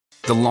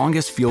The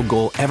longest field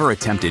goal ever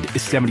attempted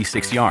is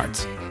 76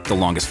 yards. The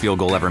longest field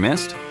goal ever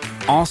missed?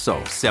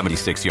 Also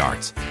 76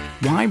 yards.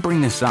 Why bring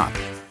this up?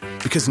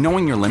 Because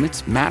knowing your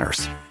limits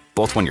matters,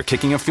 both when you're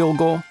kicking a field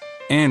goal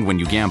and when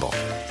you gamble.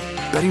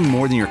 Betting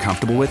more than you're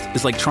comfortable with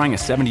is like trying a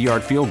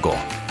 70-yard field goal.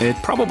 It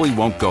probably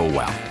won't go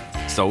well.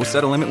 So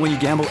set a limit when you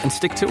gamble and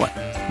stick to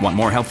it. Want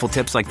more helpful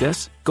tips like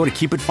this? Go to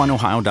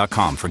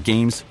keepitfunohio.com for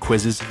games,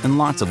 quizzes, and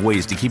lots of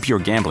ways to keep your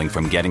gambling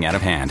from getting out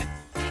of hand.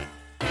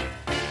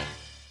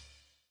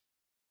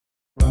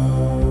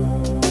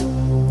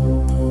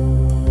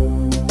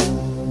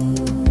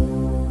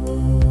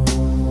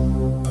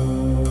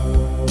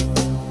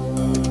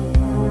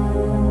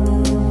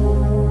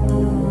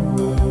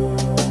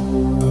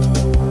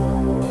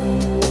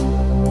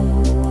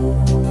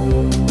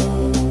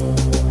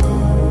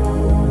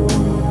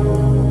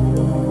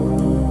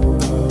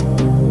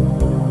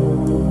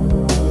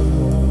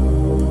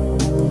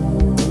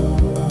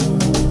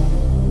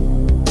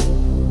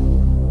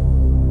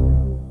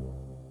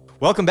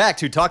 Welcome back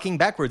to Talking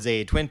Backwards,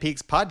 a Twin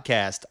Peaks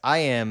podcast. I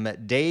am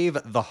Dave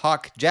the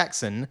Hawk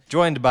Jackson,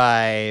 joined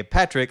by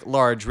Patrick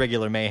Large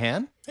Regular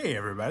Mahan. Hey,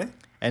 everybody.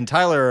 And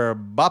Tyler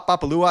Bop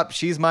Bop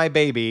She's My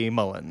Baby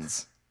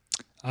Mullins.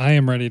 I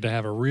am ready to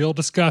have a real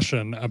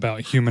discussion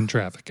about human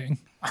trafficking.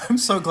 I'm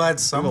so glad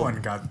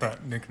someone got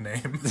that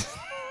nickname.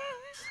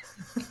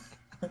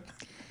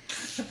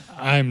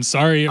 I'm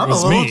sorry it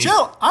was me.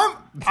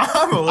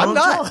 I'm a little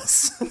not.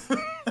 jealous.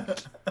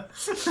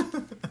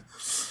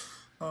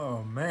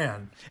 Oh,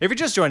 man. If you're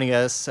just joining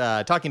us,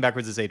 Talking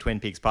Backwards is a Twin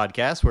Peaks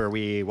podcast where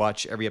we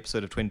watch every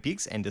episode of Twin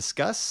Peaks and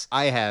discuss.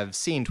 I have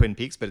seen Twin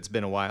Peaks, but it's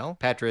been a while.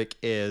 Patrick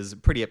is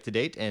pretty up to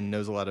date and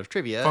knows a lot of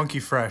trivia. Funky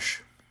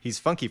fresh. He's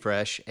funky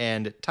fresh,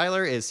 and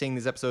Tyler is seeing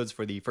these episodes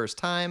for the first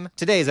time.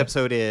 Today's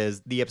episode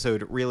is the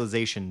episode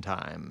Realization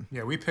Time.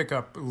 Yeah, we pick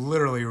up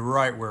literally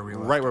right where we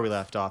left Right where we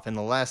left off, and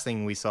the last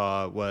thing we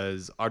saw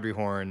was Audrey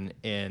Horne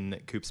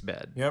in Coop's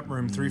bed. Yep,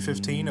 room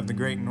 315 of the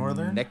Great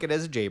Northern. Naked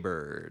as a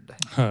jaybird.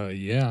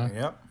 Yeah.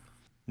 Yep.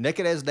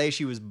 Naked as the day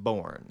she was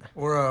born.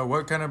 Or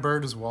what kind of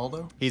bird is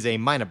Waldo? He's a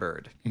minor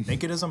bird.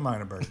 Naked as a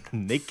minor bird.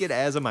 Naked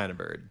as a minor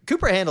bird.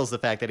 Cooper handles the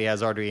fact that he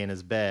has Audrey in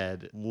his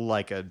bed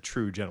like a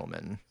true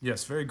gentleman.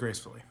 Yes, very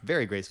gracefully.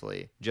 Very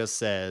gracefully. Just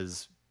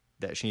says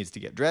that she needs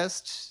to get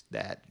dressed,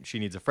 that she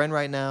needs a friend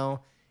right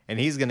now, and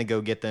he's going to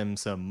go get them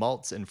some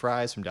malts and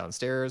fries from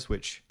downstairs,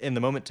 which in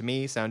the moment to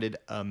me sounded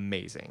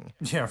amazing.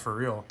 Yeah, for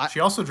real. She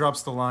also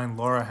drops the line,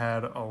 Laura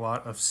had a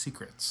lot of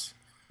secrets.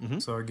 Mm-hmm.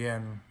 So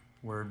again,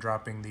 we're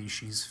dropping the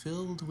she's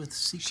filled with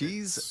secrets.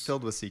 She's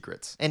filled with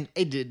secrets. And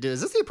hey, is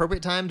this the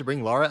appropriate time to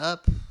bring Laura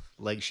up?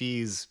 Like,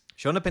 she's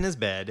shown up in his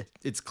bed.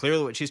 It's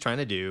clearly what she's trying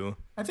to do.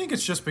 I think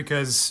it's just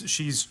because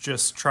she's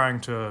just trying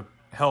to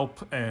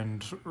help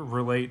and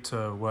relate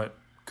to what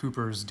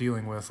Cooper's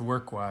dealing with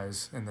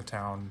work-wise in the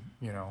town.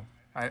 You know,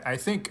 I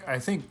think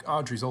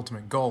Audrey's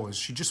ultimate goal is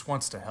she just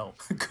wants to help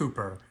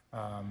Cooper.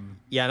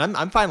 Yeah, and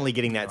I'm finally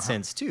getting that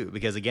sense too,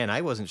 because again, I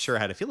wasn't sure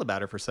how to feel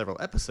about her for several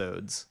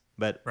episodes.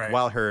 But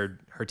while her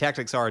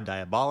tactics are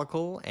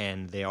diabolical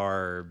and they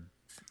are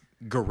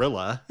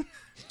guerrilla,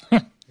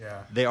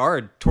 yeah, they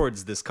are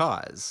towards this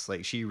cause.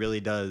 Like, she really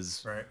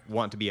does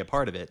want to be a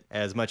part of it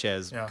as much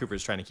as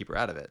Cooper's trying to keep her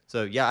out of it.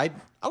 So yeah,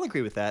 I'll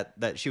agree with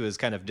that she was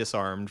kind of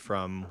disarmed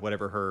from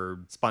whatever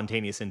her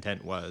spontaneous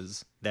intent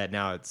was, that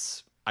now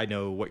it's, I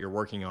know what you're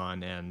working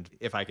on, and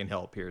if I can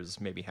help, here's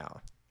maybe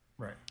how.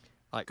 Right.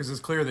 Because it's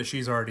clear that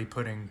she's already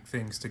putting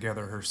things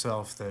together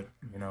herself that,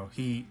 you know,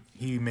 he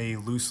may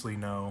loosely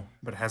know,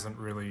 but hasn't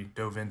really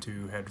dove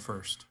into head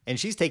first. And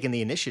she's taken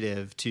the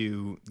initiative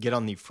to get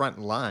on the front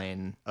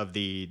line of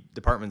the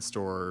department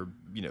store,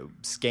 you know,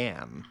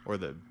 scam, or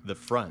the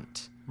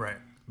front. Right.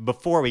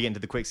 Before we get into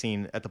the quick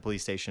scene at the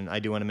police station, I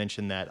do want to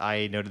mention that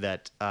I noted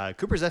that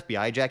Cooper's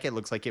FBI jacket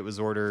looks like it was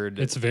ordered.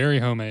 It's very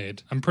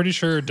homemade. I'm pretty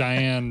sure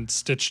Diane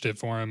stitched it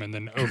for him and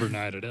then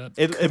overnighted it.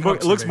 It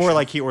looks more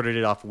like he ordered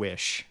it off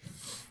Wish.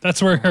 That's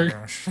where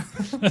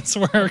that's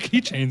where our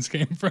keychains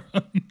came from.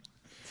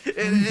 It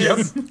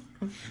is.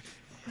 Yep.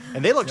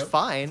 And they looked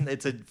fine.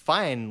 It's a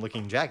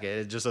fine-looking jacket.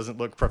 It just doesn't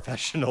look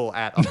professional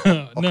at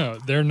all. No,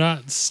 they're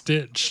not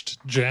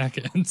stitched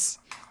jackets.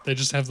 They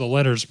just have the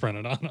letters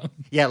printed on them.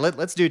 Yeah,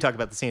 let's talk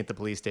about the scene at the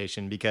police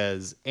station,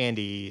 because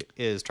Andy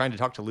is trying to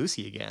talk to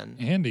Lucy again.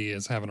 Andy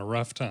is having a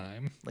rough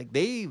time. Like,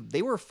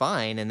 they were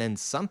fine, and then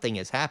something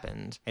has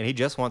happened, and he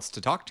just wants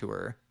to talk to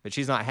her, but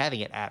she's not having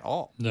it at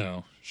all.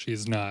 No,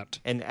 she's not.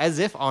 And as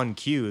if on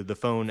cue, the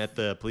phone at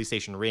the police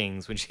station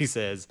rings when she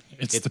says,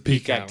 it's the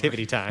peak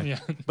activity time. Yeah.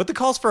 But the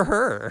call's for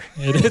her.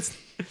 It is.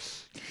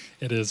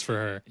 It is for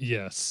her,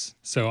 yes.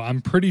 So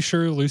I'm pretty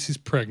sure Lucy's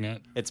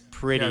pregnant. It's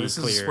pretty clear. This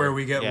is where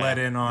we get let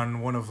in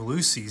on one of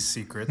Lucy's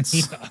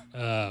secrets.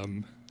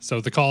 So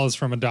the call is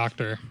from a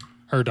doctor,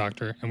 her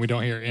doctor, and we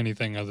don't hear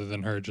anything other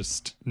than her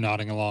just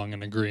nodding along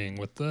and agreeing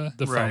with the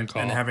phone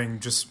call.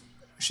 And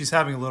she's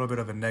having a little bit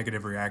of a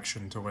negative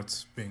reaction to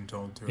what's being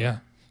told to her. Yeah,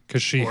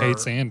 because she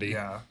hates Andy,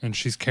 and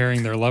she's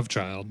carrying their love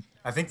child.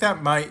 I think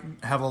that might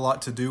have a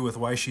lot to do with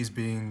why she's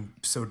being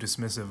so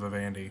dismissive of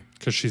Andy.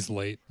 Because she's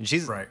late. And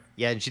she's right.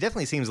 Yeah, and she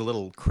definitely seems a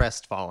little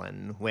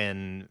crestfallen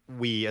when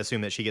we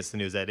assume that she gets the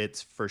news that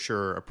it's for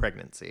sure a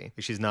pregnancy.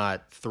 She's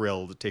not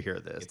thrilled to hear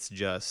this. It's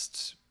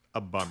just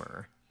a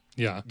bummer.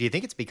 Yeah. Do you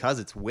think it's because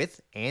it's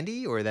with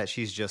Andy, or that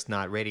she's just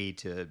not ready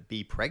to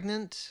be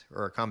pregnant,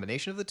 or a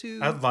combination of the two?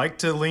 I'd like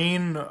to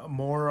lean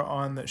more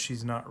on that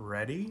she's not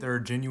ready. There are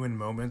genuine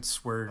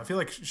moments where I feel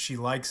like she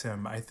likes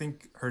him. I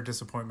think her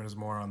disappointment is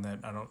more on that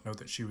I don't know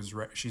that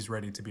she's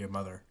ready to be a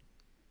mother.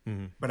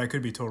 Mm-hmm. But I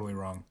could be totally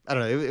wrong. I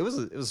don't know. It was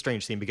a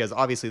strange scene because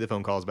obviously the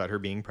phone call is about her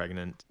being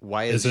pregnant.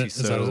 Why is she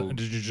so?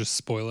 Did you just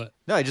spoil it?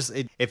 No,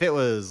 if it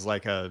was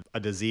like a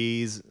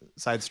disease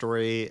side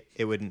story,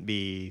 it wouldn't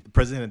be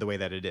presented the way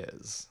that it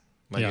is.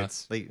 Like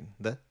it's like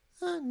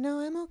no,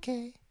 I'm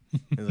okay.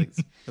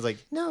 It's like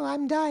no,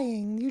 I'm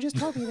dying. You just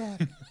told me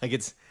that. Like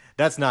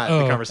that's not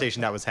the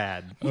conversation that was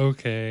had.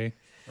 Okay.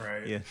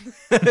 Right. Yeah.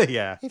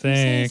 Yeah.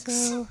 Thanks.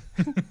 So.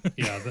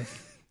 Yeah.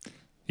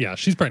 Yeah,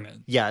 she's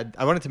pregnant. Yeah,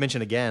 I wanted to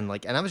mention again,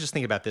 and I was just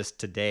thinking about this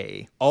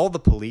today. All the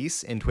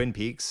police in Twin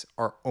Peaks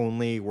are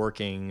only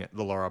working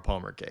the Laura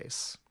Palmer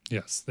case.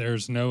 Yes,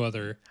 there's no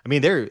other. I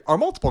mean, there are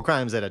multiple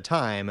crimes at a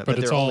time, but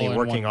they're only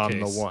working on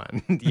the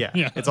one.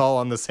 Yeah, it's all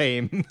on the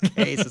same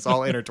case. It's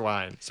all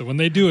intertwined. So when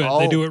they do it,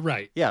 they do it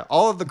right. Yeah,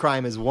 all of the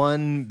crime is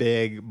one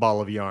big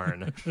ball of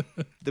yarn.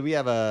 Do we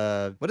have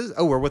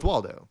we're with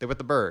Waldo. They're with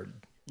the bird.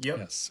 Yep.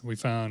 Yes, we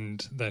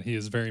found that he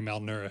is very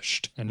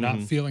malnourished and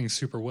not feeling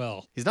super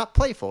well. He's not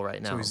playful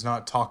right now. So he's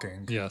not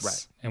talking. Yes.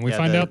 Right. And we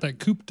find out that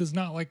Coop does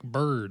not like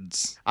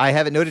birds. I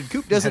have it noted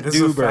Coop doesn't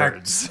do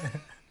birds.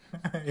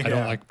 I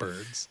don't like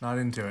birds. Not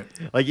into it.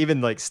 Like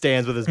even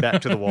stands with his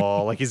back to the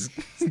wall. Like he's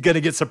going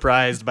to get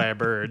surprised by a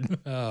bird.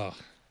 Oh.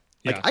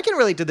 Yeah. I can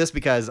relate to this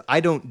because I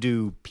don't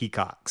do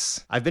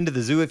peacocks. I've been to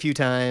the zoo a few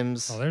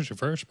times. Oh, there's your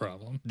first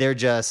problem. They're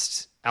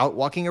just out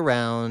walking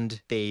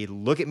around. They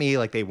look at me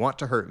like they want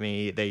to hurt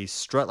me. They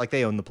strut like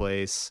they own the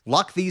place.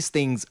 Lock these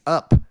things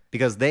up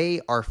because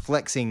they are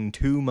flexing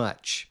too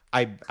much.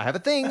 I have a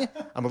thing.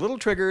 I'm a little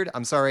triggered.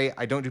 I'm sorry.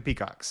 I don't do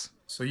peacocks.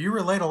 So you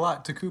relate a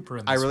lot to Cooper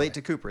in this I relate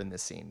to Cooper in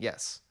this scene.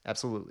 Yes,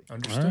 absolutely.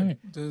 Understood.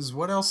 Right.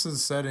 What else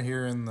is said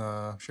here in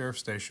the sheriff's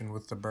station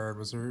with the bird?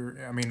 Was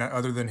there, I mean,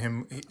 other than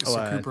him,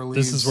 Cooper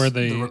leaves this is where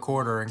the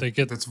recorder and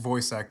get its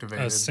voice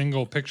activated. A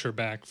single picture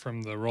back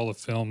from the roll of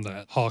film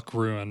that Hawk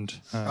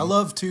ruined. I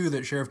love, too,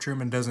 that Sheriff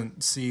Truman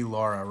doesn't see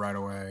Laura right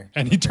away.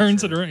 And he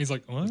turns it around. He's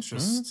like, what?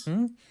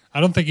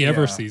 I don't think he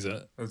ever sees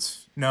it.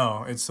 It's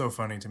so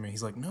funny to me.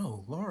 He's like,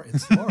 no, Laura,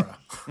 it's Laura.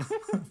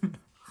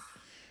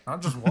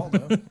 Not just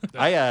Waldo.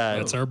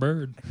 That's our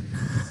bird.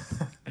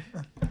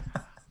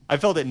 I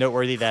felt it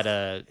noteworthy that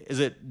is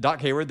it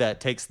Doc Hayward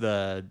that takes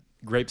the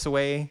grapes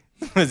away?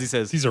 As he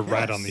says, these are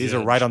right on the edge. These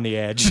are right on the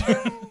edge.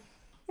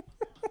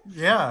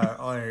 Yeah,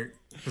 like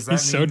does that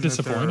He's mean so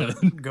disappointed.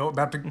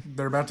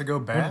 They're about to go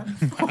bad?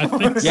 I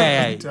think so.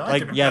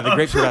 Yeah, the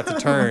grapes are about to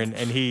turn,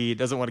 and he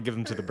doesn't want to give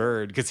them to the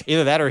bird because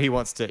either that or he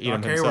wants to eat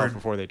them himself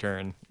before they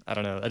turn. I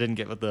don't know. I didn't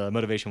get what the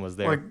motivation was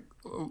there. Like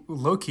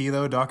low key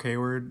though, Doc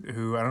Hayward,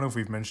 who I don't know if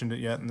we've mentioned it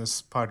yet in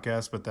this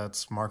podcast, but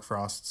that's Mark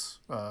Frost's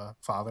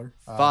father.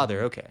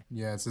 Okay.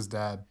 Yeah, it's his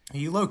dad.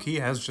 He low key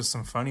has just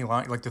some funny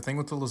line, like the thing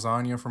with the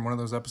lasagna from one of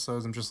those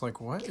episodes. I'm just like,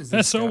 what is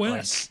this?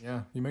 SOS. Like,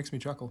 yeah, he makes me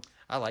chuckle.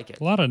 I like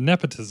it. A lot of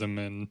nepotism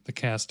in the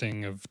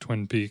casting of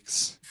Twin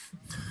Peaks.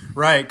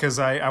 Right, because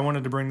I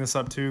wanted to bring this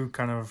up too,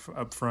 kind of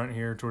up front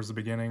here towards the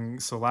beginning.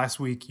 So last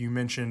week you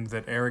mentioned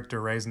that Eric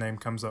DeRay's name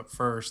comes up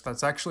first.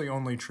 That's actually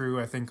only true,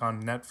 I think,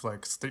 on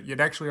Netflix. It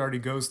actually already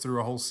goes through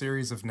a whole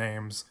series of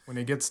names. When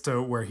it gets to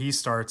where he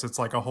starts, it's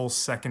like a whole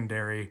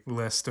secondary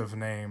list of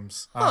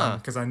names.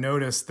 Because I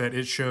noticed that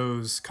it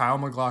shows Kyle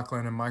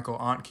MacLachlan and Michael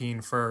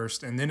Ontkean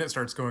first, and then it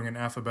starts going in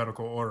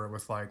alphabetical order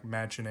with like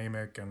Matt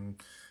Amick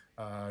and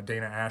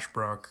Dana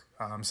Ashbrook.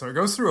 So it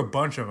goes through a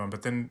bunch of them,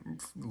 but then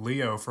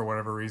Leo, for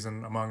whatever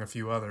reason, among a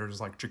few others,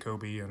 like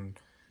Jacoby and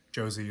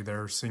Josie,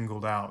 they're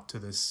singled out to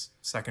this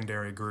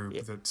secondary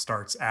group that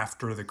starts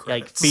after the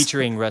credits. Like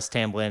featuring Russ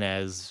Tamblyn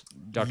as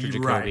Dr.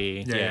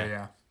 Jacoby.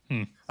 Right.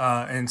 Yeah.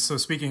 And so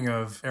speaking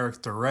of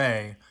Eric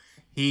DeRay,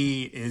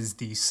 he is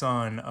the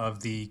son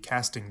of the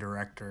casting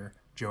director,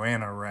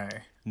 Joanna Ray.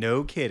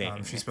 No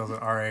kidding. She spells it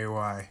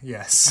R-A-Y.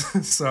 Yes.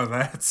 So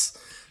that's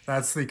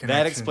the connection.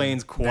 That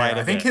explains quite a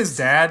bit. I think his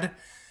dad,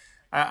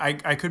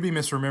 I could be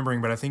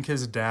misremembering, but I think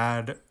his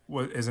dad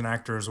is an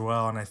actor as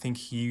well, and I think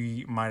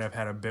he might have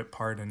had a bit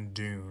part in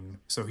Dune.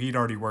 So he'd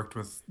already worked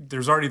with,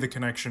 there's already the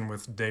connection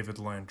with David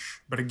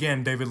Lynch. But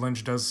again, David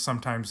Lynch does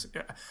sometimes,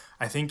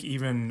 I think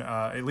even,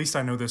 at least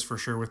I know this for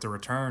sure with The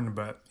Return,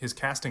 but his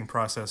casting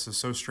process is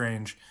so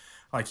strange.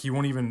 Like he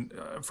won't even,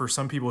 for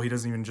some people, he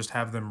doesn't even just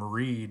have them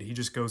read. He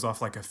just goes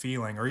off like a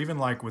feeling, or even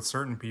like with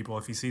certain people,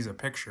 if he sees a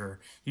picture,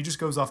 he just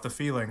goes off the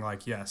feeling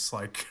like, yes,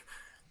 like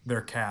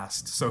their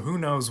cast. So who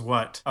knows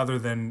what, other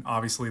than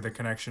obviously the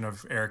connection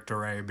of Eric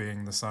Doré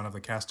being the son of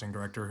the casting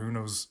director, who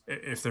knows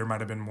if there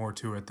might have been more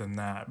to it than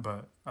that.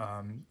 But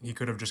he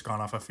could have just gone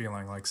off a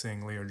feeling like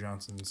seeing Leo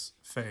Johnson's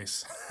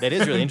face. That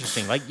is really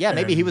interesting. Like, yeah,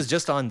 maybe he was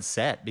just on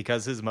set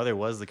because his mother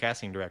was the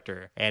casting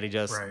director and he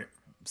just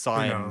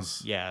saw him.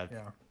 Yeah.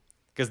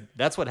 Because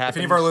that's what happened. If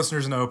any of our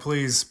listeners know,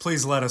 please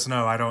let us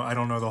know. I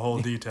don't know the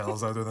whole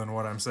details other than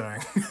what I'm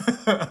saying.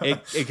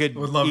 It could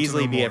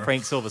easily be a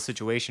Frank Silva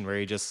situation where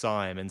he just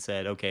saw him and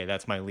said, "Okay,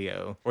 that's my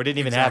Leo," or didn't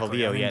even have a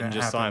Leo yet and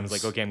just saw him. Was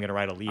like, "Okay, I'm going to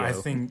write a Leo." I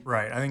think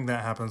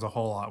that happens a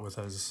whole lot with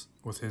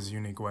his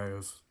unique way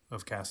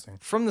of casting.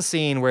 From the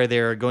scene where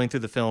they're going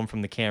through the film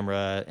from the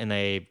camera and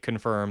they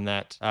confirm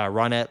that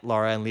Ronette,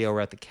 Laura, and Leo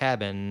were at the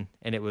cabin,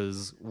 and it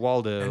was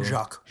Waldo and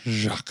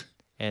Jacques.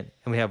 And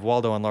we have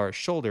Waldo on Laura's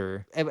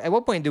shoulder. At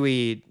what point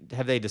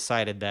have they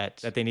decided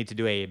that they need to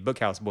do a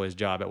Bookhouse Boys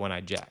job at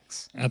One-Eyed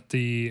Jack's? At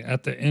the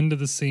end of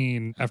the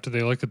scene, after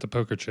they look at the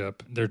poker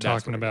chip, they're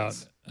talking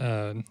about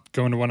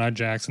going to One-Eyed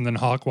Jack's, and then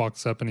Hawk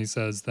walks up and he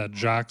says that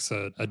Jacques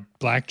a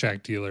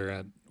blackjack dealer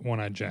at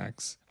One-Eyed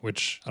Jack's,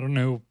 which I don't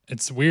know.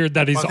 It's weird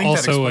that he's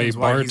also a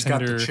bartender. He's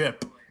got the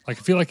chip. Like,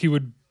 I feel like he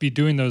would be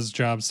doing those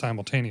jobs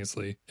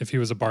simultaneously if he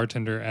was a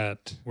bartender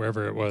at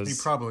wherever it was. He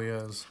probably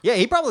is. Yeah,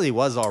 he probably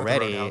was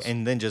already,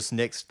 and then just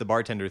nixed the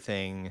bartender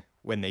thing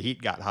when the heat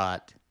got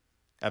hot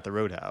at the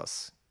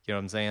Roadhouse. You know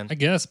what I'm saying? I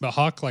guess, but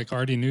Hawk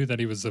already knew that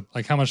he was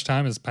how much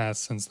time has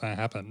passed since that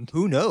happened?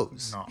 Who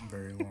knows? Not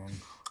very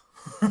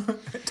long.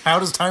 How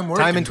does time work?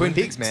 Time in Twin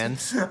Peaks, man.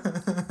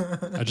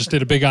 I just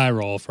did a big eye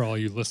roll for all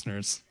you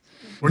listeners.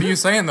 What are you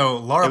saying though?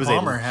 Laura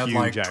Palmer had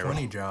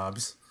 20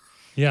 jobs.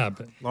 Yeah,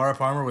 but Laura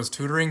Palmer was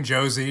tutoring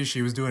Josie.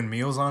 She was doing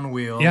Meals on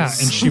Wheels. Yeah,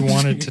 and she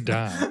wanted to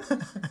die.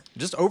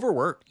 Just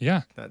overwork.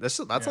 Yeah. That's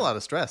a lot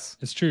of stress.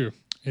 It's true.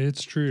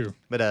 It's true.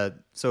 But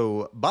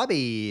so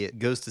Bobby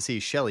goes to see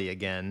Shelley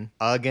again.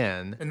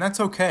 And that's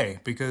okay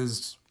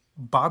because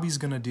Bobby's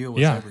going to deal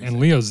with everything. And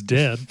Leo's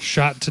dead,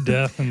 shot to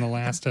death in the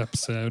last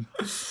episode.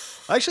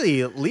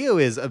 Actually, Leo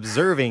is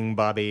observing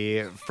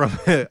Bobby from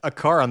a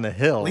car on the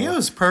hill.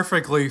 Leo's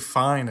perfectly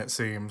fine, it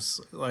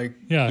seems.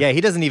 Yeah, he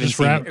doesn't even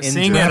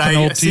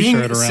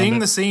seeing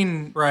the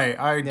scene. Right,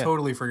 I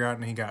totally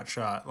forgotten he got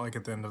shot. Like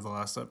at the end of the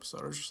last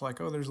episode, I was just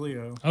like, "Oh, there's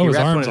Leo." Oh, his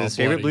arms one of his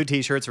favorite blue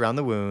T-shirts around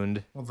the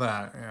wound. Well,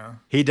 yeah.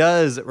 He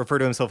does refer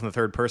to himself in the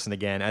third person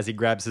again as he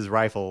grabs his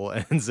rifle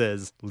and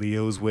says,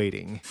 "Leo's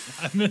waiting."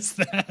 I missed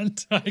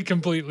that. I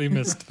completely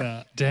missed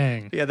that.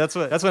 Dang. Yeah, that's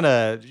when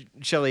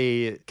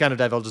Shelley kind of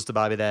divulges to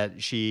Bobby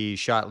that she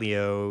shot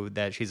Leo,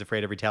 that she's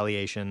afraid of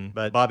retaliation.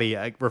 But Bobby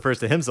refers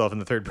to himself in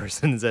the third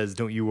person and says,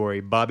 "Don't you worry,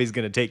 Bobby's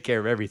going to take care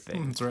of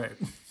everything." That's right.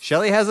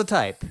 Shelley has a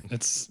type.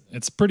 It's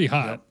pretty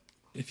hot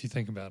if you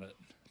think about it.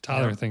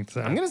 Tyler thinks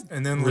that.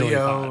 And then really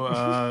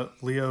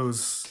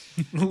Leo's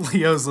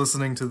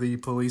listening to the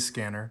police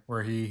scanner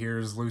where he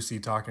hears Lucy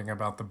talking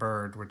about the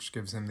bird, which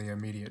gives him the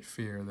immediate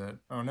fear that,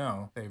 oh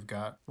no, they've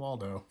got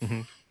Waldo.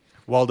 Mm-hmm.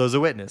 Waldo's a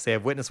witness. They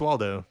have witness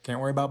Waldo. Can't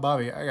worry about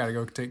Bobby. I gotta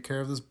go take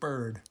care of this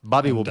bird.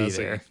 Bobby will be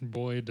there.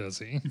 Boy, does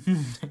he.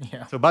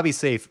 Yeah. So Bobby's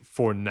safe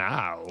for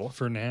now.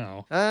 For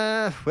now.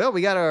 Well,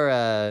 we got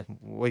our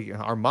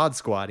mod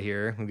squad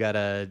here. We got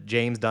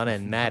James, Donna,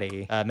 and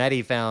Maddie.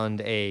 Maddie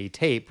found a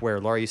tape where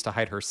Laura used to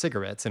hide her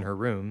cigarettes in her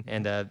room,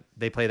 and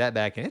they play that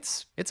back, and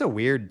it's a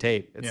weird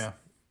tape.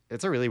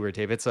 It's a really weird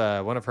tape. It's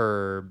one of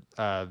her,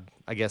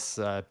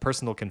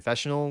 personal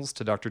confessionals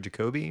to Dr.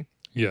 Jacoby.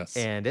 Yes.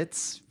 And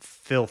it's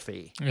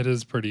filthy. It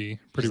is pretty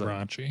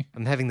raunchy.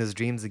 I'm having those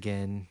dreams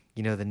again.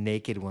 You know, the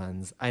naked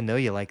ones. I know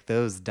you like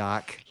those,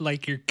 Doc.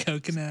 Like your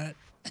coconut.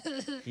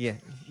 Yeah,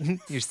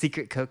 your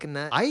secret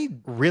coconut. I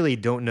really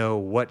don't know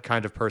what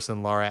kind of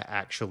person Laura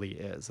actually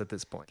is at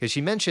this point. Because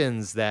she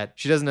mentions that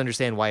she doesn't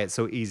understand why it's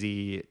so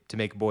easy to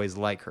make boys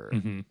like her.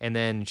 Mm-hmm. And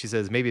then she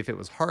says maybe if it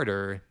was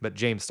harder, but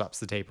James stops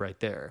the tape right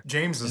there.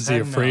 James is he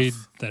afraid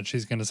that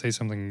she's going to say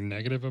something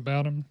negative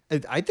about him?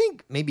 I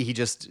think maybe he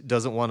just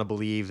doesn't want to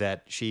believe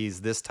that she's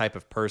this type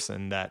of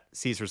person that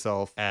sees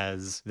herself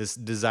as this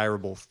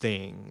desirable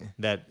thing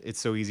that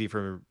it's so easy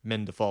for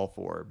men to fall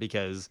for,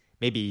 because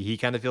maybe he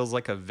kind of feels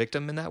like a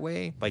victim in that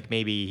way. Like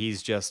maybe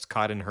he's just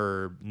caught in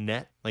her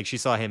net. Like she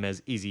saw him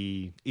as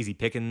easy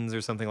pickings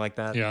or something like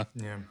that. Yeah.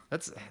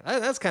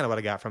 That's kind of what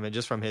I got from it,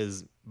 just from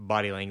his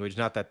body language.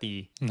 Not that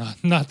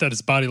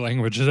his body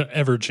language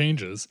ever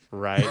changes.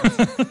 Right.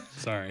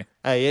 Sorry.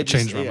 I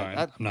changed my mind.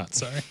 I'm not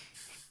sorry.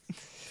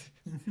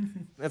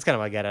 That's kind of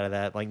what I got out of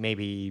that. Like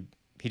maybe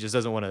he just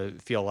doesn't want to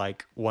feel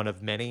like one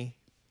of many.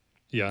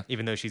 Yeah.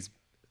 Even though she's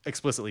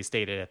explicitly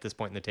stated at this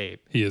point in the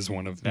tape he is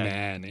one of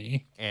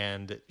many,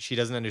 and she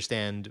doesn't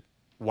understand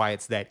why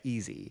it's that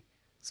easy.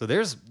 So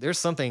there's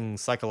something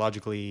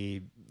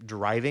psychologically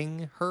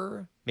driving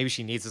her. Maybe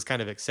she needs this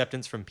kind of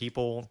acceptance from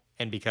people,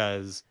 and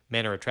because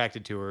men are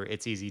attracted to her,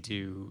 it's easy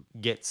to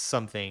get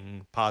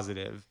something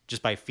positive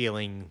just by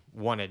feeling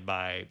wanted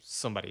by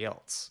somebody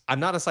else. I'm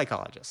not a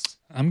psychologist.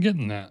 I'm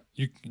getting that.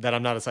 That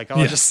I'm not a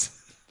psychologist. Yes.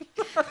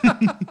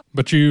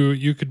 But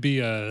you could be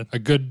a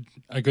good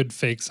a good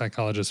fake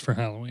psychologist for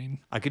Halloween.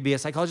 I could be a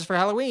psychologist for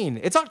Halloween.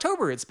 It's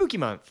October. It's spooky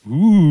month.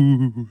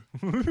 Ooh.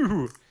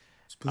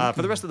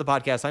 For the rest of the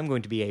podcast, I'm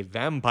going to be a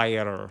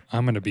vampire.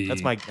 I'm going to be...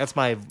 That's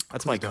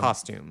my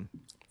costume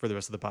for the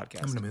rest of the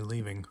podcast. I'm going to be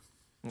leaving.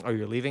 Oh,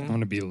 you're leaving? I'm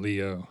going to be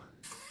Leo.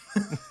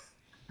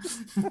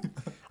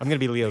 I'm going to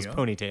be Leo's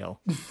ponytail.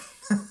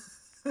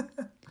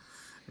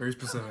 Very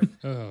specific.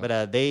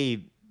 But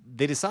they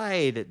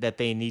decide that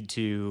they need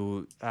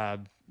to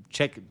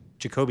check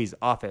Jacoby's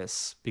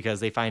office because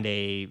they find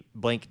a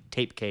blank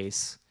tape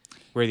case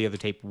where the other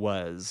tape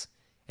was.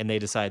 And they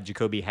decide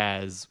Jacoby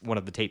has one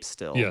of the tapes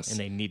still. Yes. And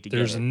they need to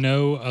There's get it.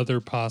 no other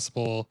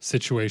possible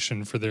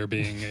situation for there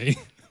being a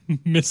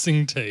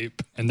missing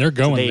tape. And they're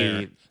going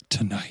there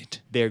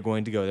tonight. They're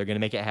going to go. They're going to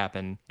make it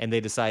happen. And they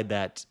decide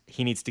that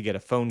he needs to get a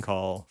phone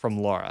call from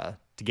Laura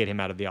to get him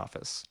out of the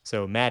office.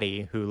 So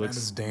Maddie, who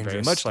looks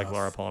very much like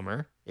Laura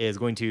Palmer, is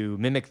going to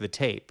mimic the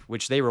tape,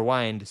 which they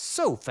rewind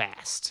so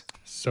fast.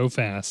 So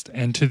fast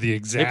and to the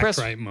exact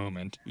right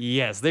moment.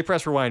 Yes, they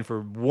press rewind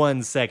for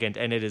 1 second,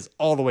 and it is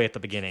all the way at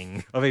the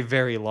beginning of a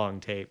very long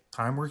tape.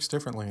 Time works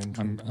differently.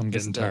 I'm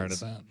getting tired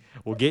of that.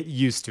 We'll get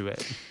used to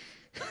it.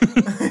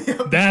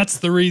 That's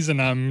the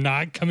reason I'm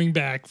not coming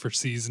back for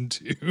season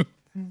 2.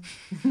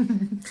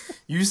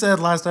 You said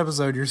last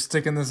episode you're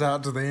sticking this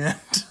out to the end.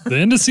 The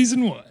end of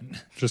season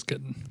 1. Just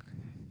kidding.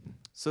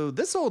 So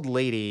this old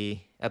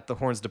lady at the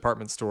Horns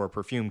department store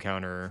perfume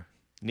counter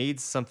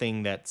needs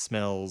something that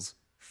smells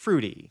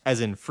fruity,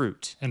 as in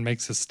fruit. And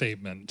makes a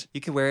statement.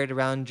 You can wear it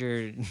around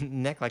your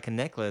neck like a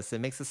necklace.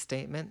 It makes a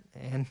statement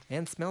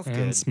and smells good.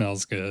 And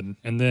smells good.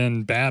 And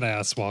then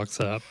Badass walks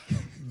up.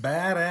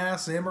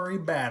 Badass Emery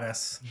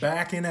Badass.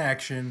 Back in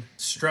action.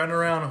 Strutting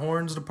around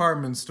Horns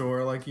department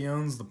store like he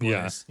owns the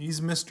place. Yeah.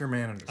 He's Mr.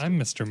 Manager. I'm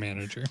Mr.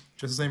 Manager.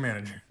 Just say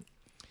manager.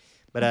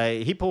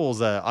 But he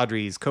pulls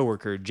Audrey's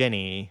coworker,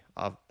 Jenny,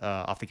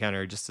 off the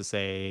counter just to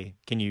say,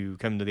 can you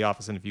come to the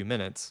office in a few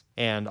minutes?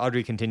 And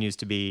Audrey continues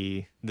to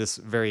be this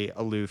very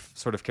aloof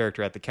sort of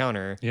character at the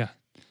counter. Yeah.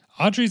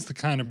 Audrey's the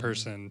kind of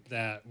person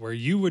that where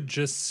you would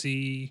just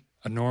see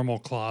a normal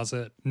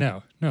closet.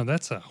 No,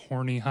 that's a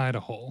horny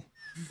hide-a-hole.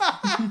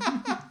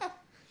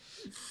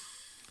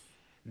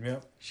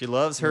 Yep. She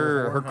loves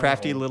her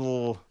crafty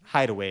little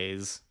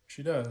hideaways.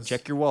 She does.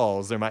 Check your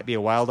walls. There might be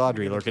a wild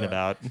Audrey lurking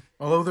about.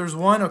 Although there's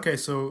one, okay,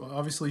 so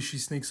obviously she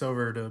sneaks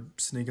over to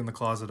sneak in the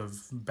closet of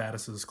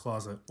Badass's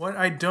closet.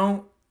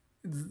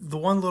 The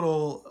one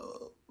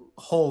little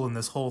hole in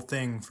this whole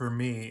thing for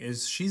me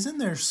is she's in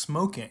there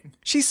smoking.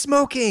 She's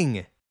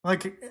smoking!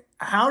 Like,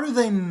 how do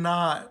they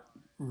not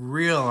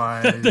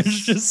realize there's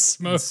just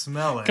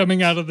smoke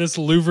coming out of this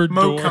louvered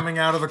door? Coming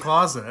out of the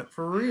closet,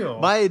 for real.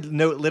 My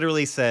note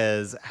literally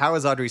says, how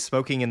is Audrey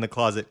smoking in the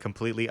closet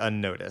completely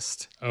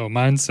unnoticed? Oh,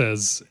 mine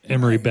says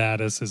Emery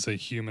Badass is a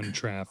human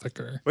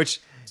trafficker.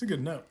 Which it's a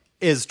good note.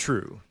 Is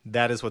true.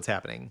 That is what's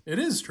happening. It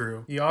is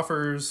true. He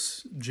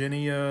offers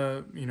Jenny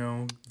essentially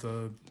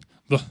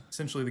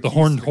the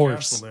horned to the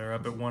horse castle there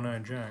up at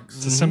One-Eyed Jack's.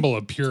 It's a symbol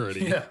of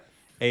purity. Yeah.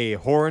 A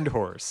horned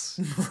horse.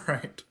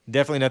 Right.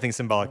 Definitely nothing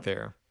symbolic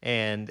there.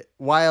 And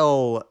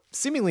while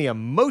seemingly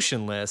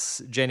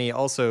emotionless, Jenny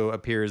also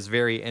appears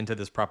very into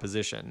this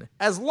proposition.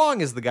 As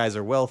long as the guys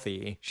are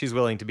wealthy, she's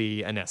willing to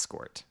be an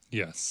escort.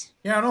 Yes.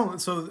 Yeah, I know.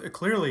 So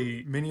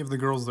clearly, many of the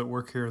girls that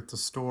work here at the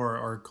store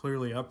are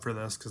clearly up for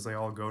this because they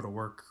all go to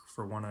work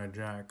for One-Eyed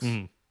Jack's.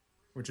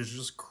 Which is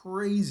just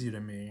crazy to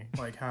me,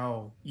 like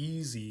how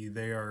easy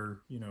they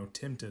are,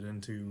 tempted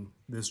into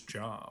this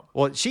job.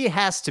 Well, she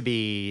has to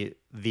be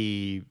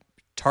the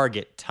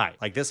target type.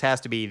 Like, this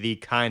has to be the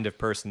kind of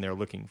person they're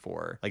looking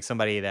for. Like,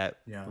 somebody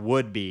that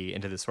would be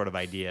into this sort of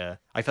idea.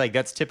 I feel like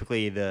that's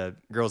typically the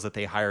girls that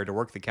they hire to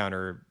work the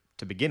counter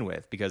to begin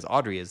with, because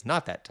Audrey is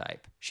not that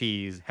type.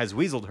 She has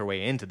weaseled her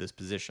way into this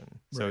position.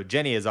 So right.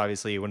 Jenny is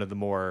obviously one of the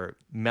more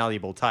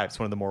malleable types,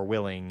 one of the more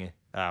willing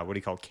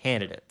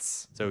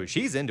candidates. So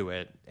she's into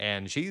it,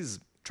 and she's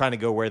trying to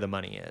go where the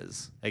money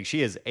is. Like,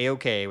 she is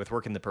A-okay with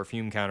working the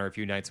perfume counter a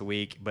few nights a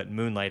week, but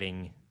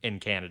moonlighting in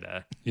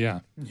Canada. Yeah.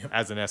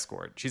 As an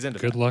escort. She's into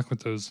Good luck with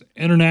those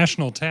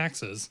international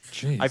taxes.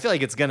 Jeez. I feel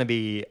like it's going to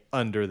be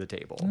under the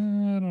table. I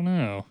don't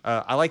know.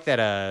 I like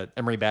that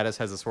Emery Badass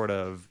has a sort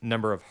of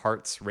number of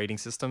hearts rating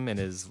system in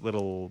his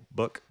little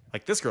book.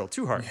 Like, this girl,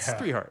 2 hearts,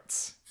 3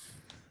 hearts.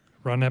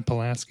 Ronette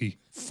Pulaski,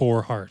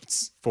 4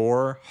 hearts.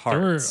 4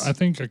 hearts. There were, I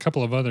think, a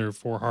couple of other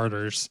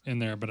 4-hearters in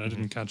there, but I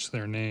didn't catch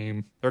their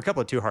name. There are a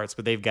couple of 2 hearts,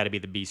 but they've got to be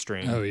the B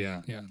string. Oh,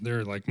 yeah. Yeah.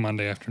 They're like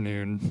Monday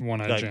afternoon,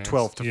 One-Eyed Jack's. Like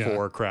 12 to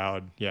 4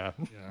 crowd. Yeah.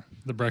 Yeah.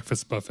 The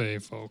breakfast buffet,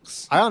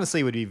 folks. I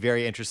honestly would be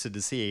very interested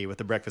to see what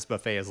the breakfast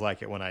buffet is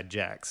like at One-Eyed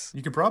Jack's.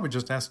 You could probably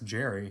just ask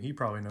Jerry. He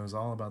probably knows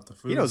all about the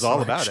food. He knows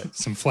all about it.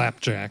 Some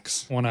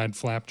flapjacks. One-eyed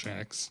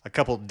flapjacks. A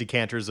couple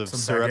decanters of some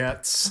syrup.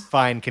 Baguettes.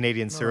 Fine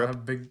Canadian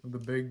syrup. The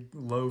big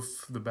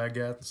loaf, the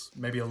baguettes.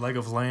 maybe a leg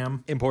of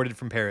lamb. Imported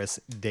from Paris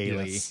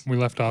daily. Yes. We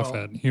left off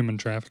at human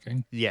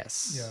trafficking.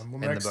 Yes. Yeah. Well,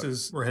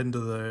 next we're heading to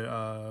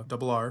the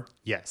Double R.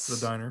 Yes.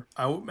 The diner.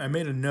 I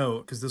made a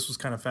note because this was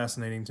kind of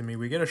fascinating to me.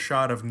 We get a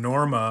shot of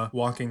Norma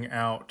walking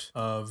out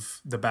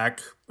of the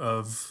back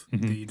of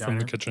the diner. From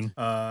the kitchen.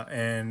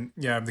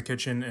 The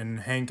kitchen, and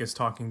Hank is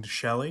talking to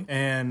Shelly.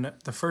 And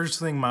the first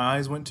thing my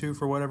eyes went to,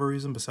 for whatever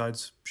reason,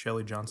 besides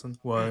Shelly Johnson,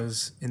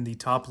 was in the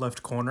top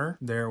left corner,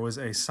 there was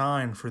a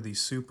sign for the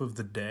soup of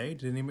the day.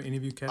 Did any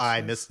of you catch that?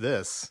 I missed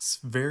this. It's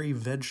very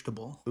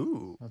vegetable.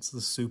 Ooh. That's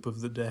the soup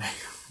of the day.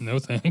 No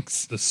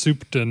thanks. The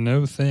soup to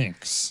no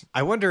thanks.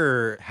 I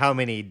wonder how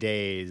many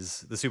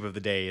days the soup of the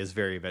day is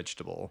very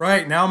vegetable.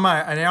 Right, now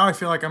I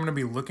feel like I'm going to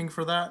be looking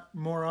for that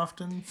more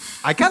often.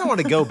 I kind of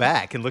want to go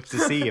back and look to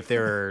see if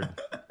there are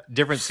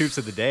different soups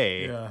of the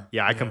day.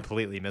 Yeah, I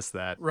completely missed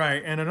that.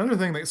 Right, and another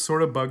thing that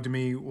sort of bugged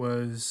me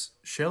was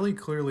Shelly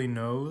clearly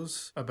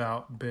knows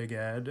about Big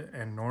Ed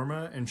and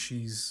Norma, and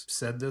she's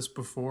said this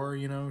before,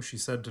 she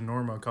said to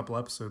Norma a couple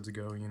episodes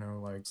ago,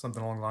 like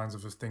something along the lines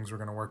of if things were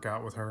going to work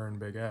out with her and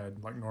Big Ed,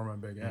 like Norma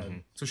and Big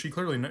Ed. So she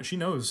clearly she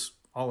knows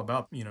all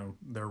about,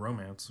 their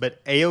romance.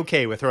 But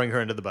A-okay with throwing her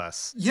under the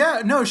bus.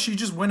 Yeah, no, she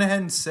just went ahead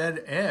and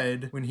said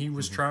Ed when he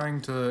was trying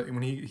to,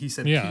 when he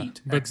said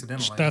Pete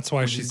accidentally. That's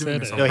why she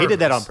said it. No, he did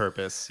that on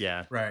purpose,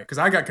 yeah. Right, because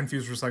I got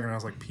confused for a second and I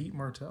was like, Pete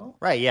Martell?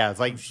 Right, yeah, it's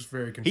like, just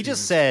very confused. He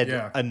just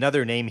said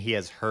another name he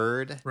has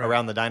heard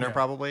around the diner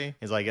probably.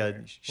 He's like,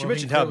 she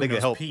mentioned how big the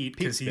help Pete,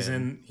 because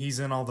he's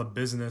in all the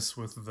business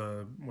with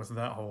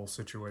that whole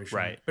situation.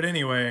 Right. But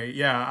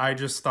anyway, I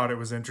just thought it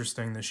was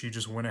interesting that she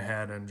just went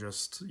ahead and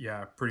just,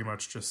 pretty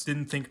much just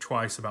didn't think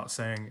twice about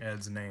saying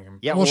Ed's name.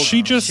 Yeah, well,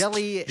 she just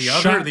Shelly,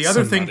 the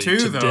other thing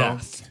too, though.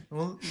 Death.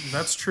 Well,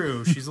 that's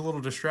true. She's a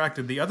little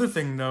distracted. The other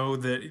thing, though,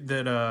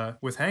 that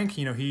with Hank,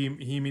 he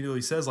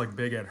immediately says like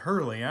Big Ed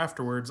Hurley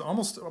afterwards,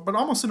 almost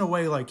in a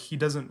way like he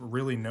doesn't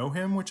really know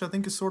him, which I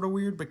think is sort of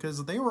weird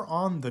because they were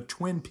on the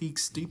Twin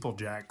Peaks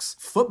Steeplejacks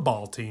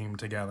football team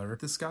together.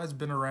 This guy's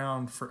been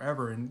around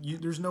forever, and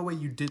there's no way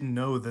you didn't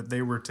know that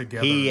they were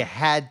together. In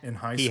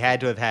high school. He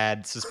had to have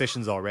had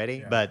suspicions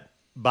already, but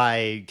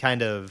by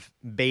kind of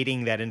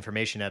baiting that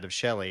information out of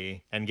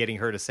Shelly and getting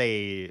her to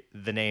say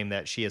the name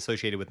that she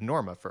associated with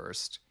Norma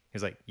first,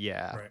 he's like,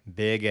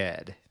 Big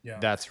Ed. Yeah.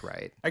 That's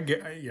right.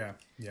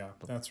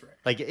 That's right.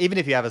 Like, even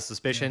if you have a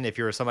suspicion, if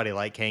you're somebody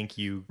like Hank,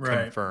 you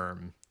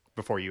confirm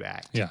before you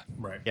act. Yeah.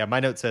 Right. Yeah, my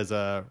note says,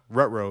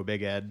 Ruh-roh,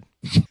 Big Ed.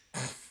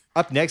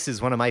 Up next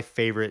is one of my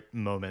favorite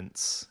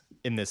moments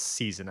in this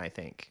season, I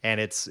think.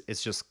 And it's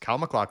just Kyle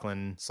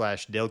MacLachlan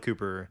 / Dale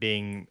Cooper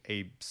being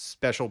a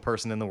special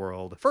person in the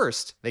world.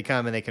 First, they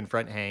come and they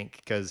confront Hank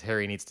because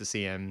Harry needs to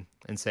see him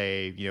and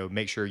say,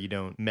 make sure you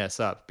don't mess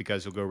up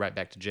because you'll go right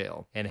back to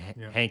jail. And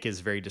Hank is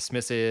very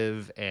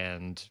dismissive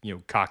and,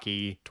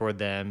 cocky toward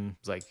them.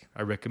 He's like,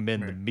 I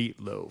recommend the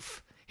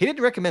meatloaf. He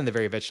didn't recommend the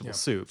very vegetable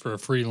soup. For a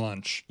free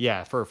lunch.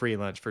 Yeah, for a free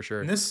lunch, for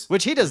sure. This,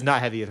 which he does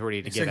not have the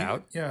authority to give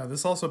out. Yeah,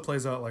 this also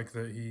plays out like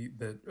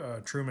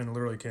that Truman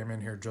literally came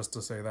in here just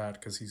to say that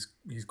because he's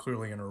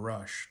clearly in a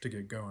rush to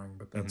get going.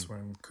 But that's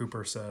when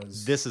Cooper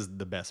says... This is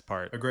the best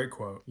part. A great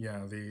quote.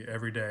 Yeah, the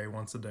every day,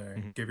 once a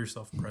day, give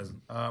yourself a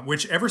present.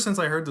 Which ever since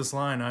I heard this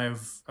line,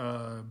 I've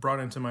brought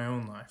into my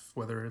own life,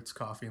 whether it's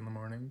coffee in the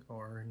morning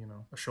or,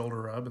 a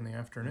shoulder rub in the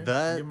afternoon.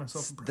 Give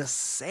myself a present. The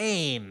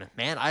same,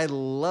 man. I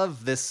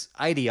love this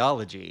ideology.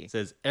 It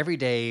says every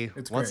day,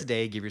 once a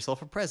day, give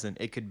yourself a present.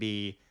 It could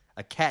be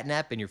a cat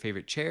nap in your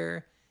favorite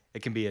chair.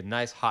 It can be a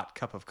nice hot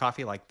cup of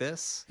coffee like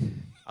this.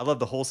 I love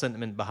the whole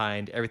sentiment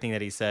behind everything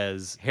that he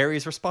says.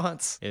 Harry's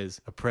response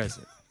is a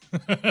present.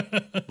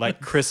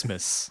 Like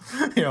Christmas.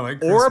 Yeah,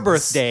 like Christmas. Or a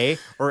birthday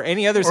or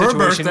any other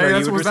situation where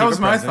you would receive that was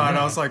a my present. thought.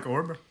 I was like,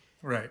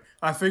 right.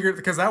 I figured,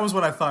 because that was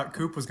what I thought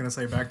Coop was going to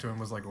say back to him,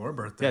 was like, or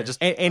birthday. Yeah, just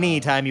any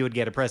time you would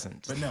get a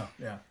present. But no,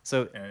 yeah.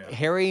 So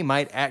Harry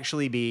might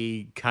actually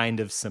be kind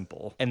of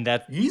simple. And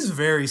he's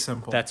very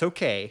simple. That's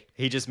okay.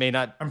 He just may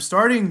not... I'm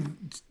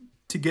starting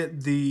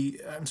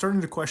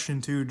to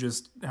question too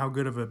just how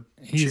good of a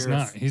he's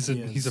not. He's a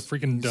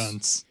freaking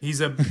dunce.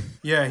 He's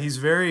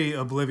very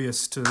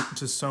oblivious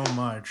to so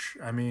much.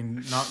 I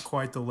mean, not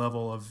quite the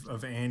level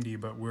of Andy,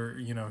 but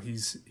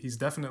he's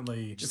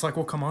definitely. It's like,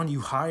 well, come on,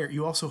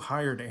 you also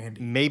hired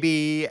Andy.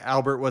 Maybe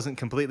Albert wasn't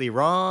completely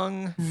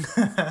wrong.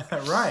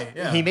 Right.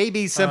 Yeah. He may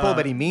be simple,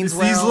 but he means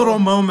well. These little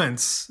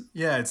moments.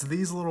 Yeah, it's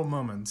these little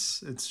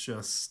moments. It's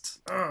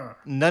just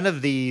none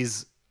of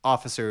these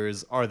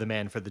officers are the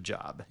man for the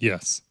job.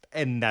 Yes.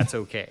 And that's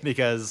okay.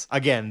 Because,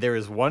 again, there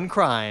is one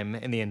crime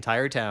in the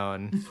entire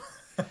town,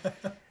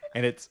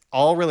 and it's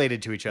all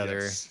related to each other.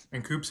 Yes.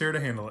 And Coop's here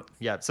to handle it.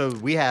 Yeah, so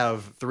we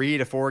have 3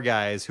 to 4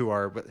 guys who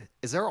are... Are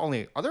there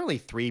only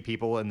 3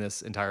 people in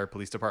this entire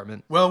police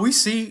department? Well, we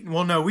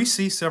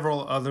see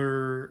several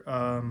other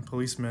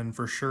policemen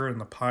for sure in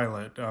the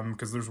pilot,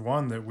 because there's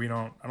one that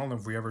I don't know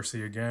if we ever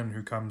see again,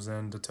 who comes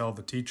in to tell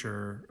the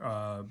teacher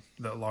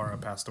that Laura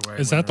passed away.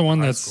 Is that the one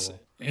that's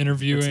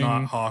interviewing... It's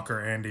not Hawk or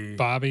Andy.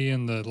 Bobby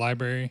in the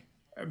library?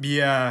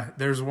 Yeah,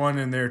 there's one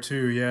in there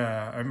too.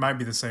 Yeah, it might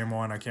be the same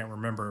one. I can't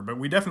remember, but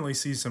we definitely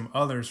see some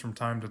others from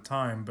time to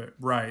time. But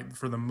right,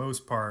 for the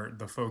most part,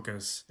 the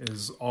focus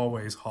is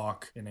always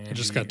Hawk and Andy. It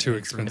just got too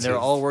expensive. And they're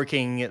all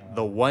working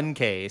the one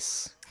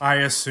case. I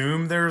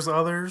assume there's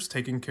others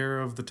taking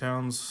care of the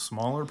town's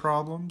smaller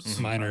problems.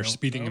 Minor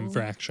speeding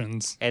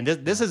infractions. And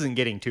this isn't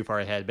getting too far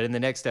ahead, but in the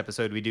next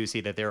episode, we do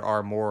see that there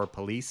are more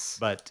police,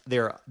 but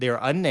they're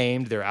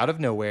unnamed, they're out of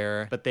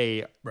nowhere, but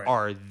they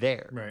are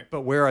there. Right.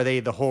 But where are they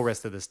the whole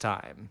rest of this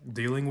time?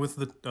 Dealing with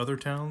the other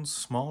town's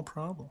small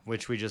problem.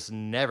 Which we just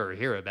never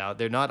hear about.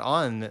 They're not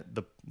on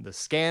the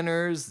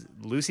scanners.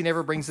 Lucy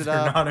never brings it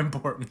up. They're not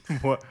important.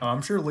 What? Oh,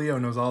 I'm sure Leo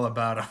knows all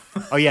about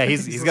them. Oh yeah,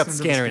 he's got the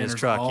scanner in his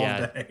truck.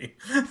 Yeah,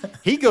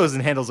 he goes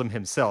and handles them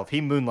himself. He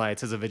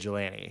moonlights as a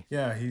vigilante.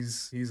 Yeah,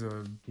 he's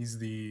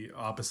the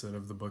opposite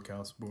of the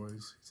Bookhouse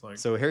Boys. He's like,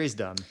 so Harry's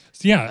dumb.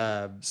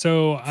 Yeah.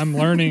 So I'm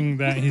learning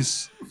that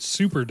he's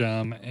super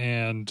dumb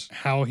and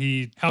how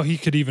he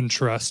could even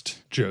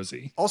trust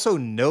Josie. Also,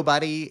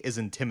 nobody is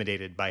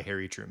intimidated by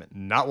Harry Truman.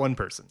 Not one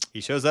person. He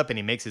shows up and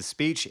he makes his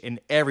speech, and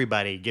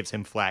everybody gives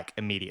him flack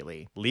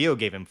immediately. Leo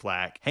gave him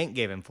flack. Hank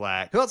gave him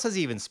flack. Who else has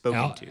he even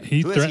spoken to?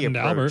 He threatened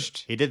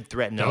Albert. He did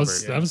threaten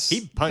Albert.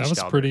 He punched that was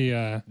Albert. Pretty.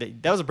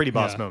 That was a pretty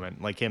boss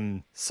moment, like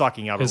him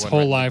socking Albert. His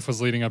whole life was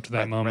leading up to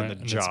that moment,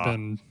 and jaw. it's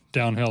been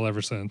downhill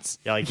ever since.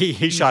 Yeah, like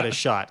he shot his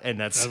shot, and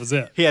that was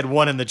it. He had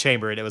one in the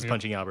chamber, and it was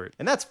punching Albert,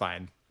 and that's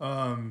fine.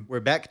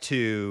 We're back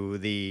to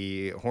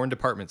the Horn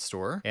department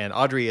store, and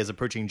Audrey is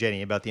approaching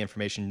Jenny about the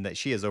information that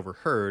she has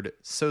overheard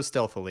so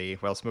stealthily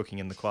while smoking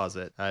in the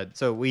closet.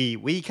 So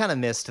we kind of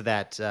missed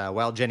that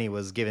while Jenny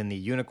was given the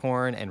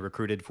unicorn and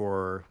recruited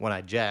for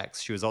One-Eyed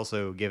Jacks, she was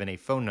also given a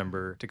phone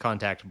number to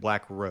contact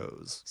Black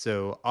Rose.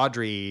 So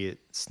Audrey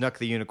snuck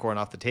the unicorn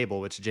off the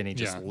table, which Jenny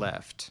just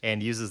left,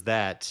 and uses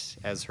that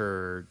as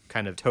her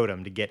kind of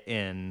totem to get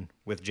in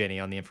with Jenny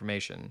on the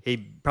information. He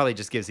probably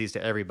just gives these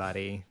to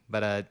everybody,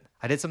 but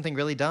I did something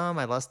really dumb.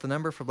 I lost the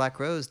number for Black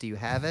Rose. Do you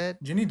have it?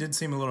 Jenny did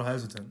seem a little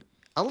hesitant.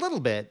 A little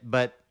bit,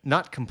 but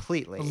not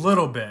completely. A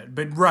little bit,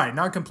 but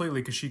not completely,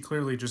 because she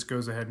clearly just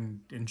goes ahead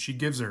and she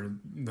gives her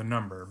the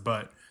number,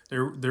 but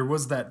there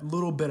was that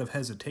little bit of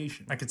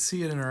hesitation. I could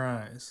see it in her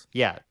eyes.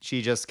 Yeah,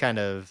 she just kind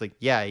of like,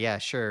 yeah,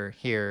 sure,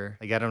 here.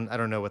 Like I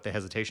don't know what the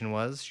hesitation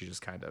was. She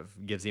just kind of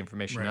gives the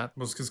information up.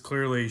 Well, it's because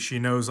clearly she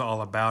knows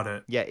all about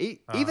it. Yeah,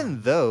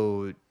 even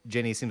though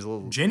Jenny seems a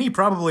little... Jenny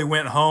probably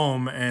went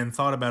home and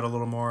thought about it a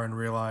little more and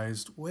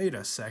realized, wait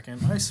a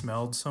second, I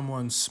smelled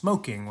someone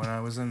smoking when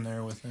I was in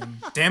there with him.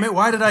 Damn it,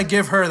 why did I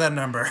give her that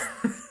number?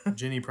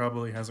 Jenny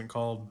probably hasn't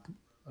called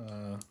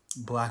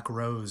Black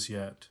Rose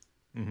yet.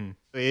 Mm-hmm.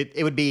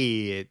 It would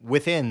be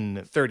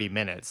within 30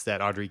 minutes that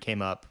Audrey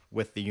came up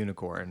with the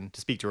unicorn to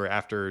speak to her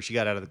after she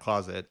got out of the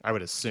closet, I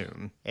would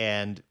assume.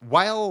 And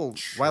while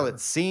it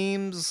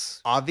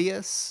seems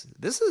obvious,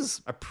 this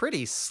is a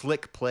pretty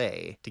slick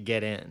play to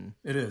get in.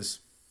 It is.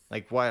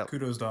 Like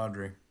kudos to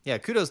Audrey. Yeah,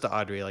 kudos to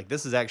Audrey. Like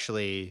this is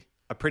actually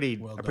a pretty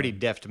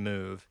deft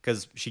move,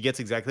 because she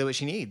gets exactly what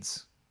she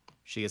needs.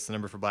 She gets the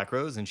number for Black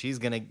Rose, and she's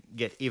gonna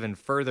get even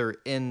further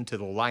into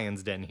the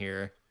lion's den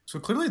here. So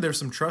clearly there's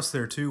some trust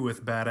there too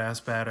with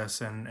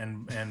Badass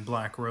and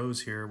Black Rose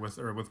here with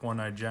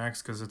One-Eyed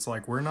Jacks, because it's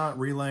like we're not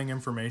relaying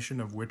information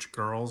of which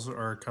girls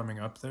are coming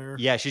up there.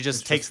 Yeah, she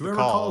just takes the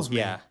call.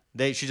 Yeah,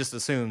 she just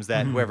assumes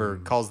that whoever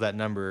calls that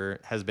number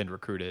has been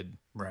recruited.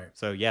 Right.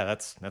 So yeah,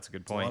 that's a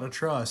good point. A lot of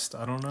trust.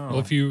 I don't know.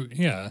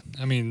 Well,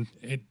 I mean,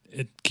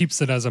 it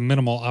keeps it as a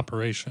minimal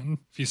operation.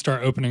 If you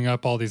start opening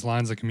up all these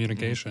lines of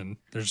communication,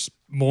 there's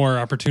more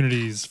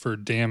opportunities for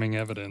damning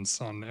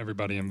evidence on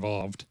everybody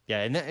involved.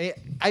 Yeah, and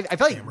I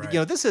feel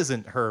like this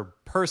isn't her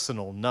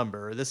personal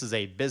number. This is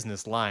a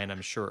business line, I'm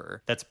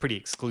sure. That's pretty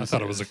exclusive. I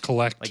thought it was a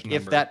collect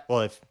number.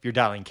 If you're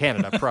dialing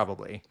Canada,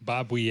 probably.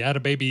 Bob, we had a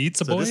baby eats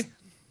a boy.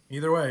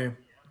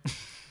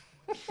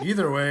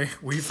 Either way,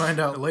 we find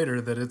out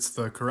later that it's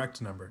the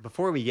correct number.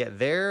 Before we get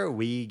there,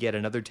 we get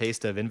another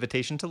taste of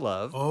Invitation to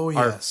Love. Oh, yes.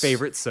 Our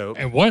favorite soap.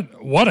 And what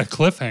a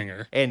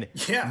cliffhanger. And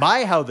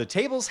how the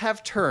tables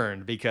have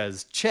turned,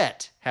 because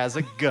Chet has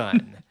a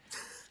gun.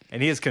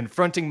 And he is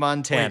confronting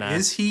Montana. Wait,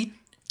 is he?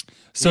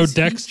 So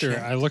Dexter,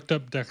 I looked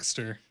up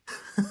Dexter.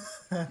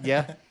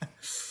 Yeah.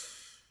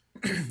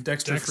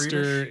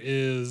 Dexter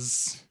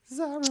is...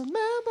 I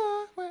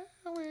remember where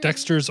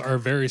Dexters are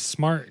very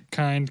smart,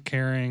 kind,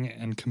 caring,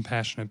 and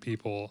compassionate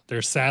people.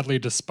 They're sadly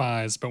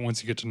despised, but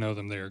once you get to know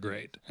them, they are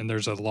great. And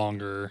there's a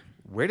longer...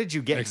 Where did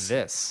you get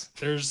this?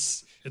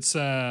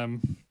 I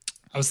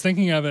was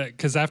thinking of it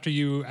because after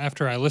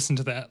I listened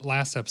to that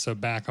last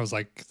episode back, I was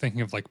like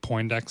thinking of like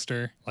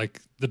Poindexter,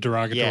 like the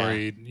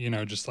derogatory,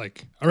 just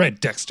like, all right,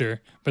 Dexter.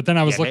 But then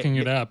I was looking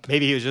it up.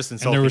 Maybe he was just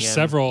insulting and there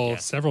were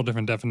several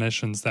different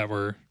definitions that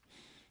were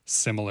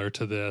similar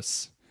to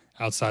this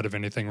outside of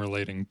anything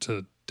relating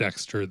to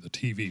Dexter, the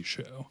TV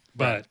show.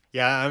 But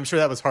yeah, I'm sure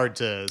that was hard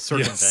to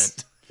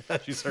circumvent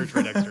as you search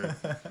for Dexter.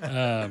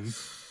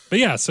 But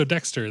yeah, so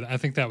Dexter, I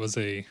think that was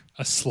a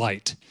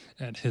slight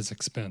at his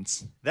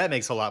expense. That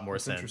makes a lot more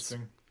sense.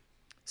 Interesting.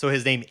 So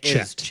his name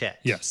is Chet.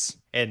 Yes.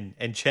 And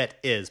Chet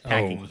is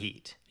packing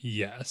heat.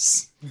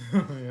 Yes.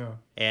 Yeah.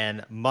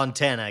 And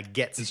Montana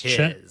gets Is his.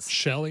 Chet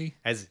Shelley?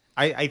 As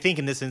I think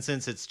in this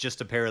instance, it's just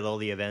to parallel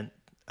the event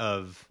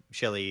of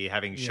Shelley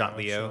having shot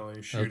Leo.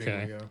 Shelley shooting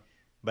Okay. Leo.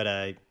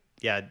 But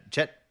yeah,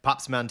 Chet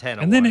pops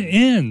Montana. And then one. it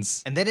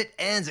ends. And then it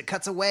ends. It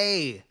cuts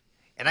away.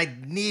 And I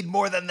need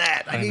more than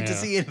that. I need to know,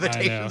 see I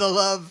Invitation know. to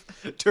Love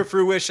to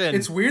fruition.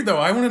 It's weird though.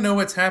 I want to know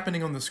what's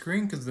happening on the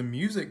screen because the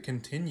music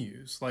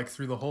continues like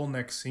through the whole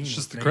next scene. It's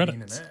just with the Nadine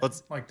credits. and Ed. Well,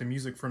 it's- like the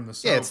music from the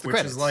soap, Yeah, it's the which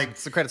credits. is like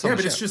It's the credits on Yeah,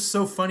 the but it's show. just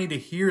so funny to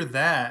hear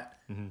that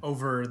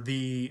over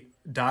the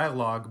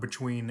dialogue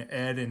between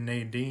Ed and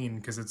Nadine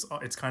because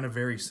it's kind of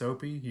very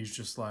soapy. He's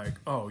just like,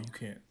 "Oh, you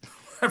can't."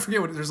 I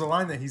forget what. There's a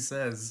line that he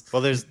says.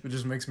 Well, It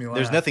just makes me laugh.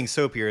 there's nothing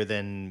soapier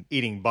than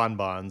eating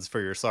bonbons for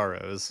your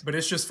sorrows. But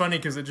it's just funny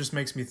because it just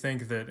makes me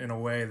think that in a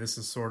way this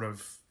is sort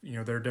of,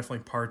 there are definitely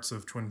parts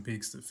of Twin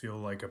Peaks that feel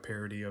like a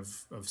parody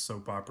of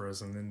soap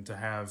operas, and then to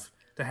have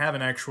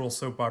an actual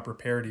soap opera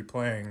parody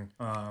playing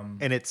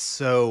And it's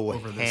so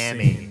over the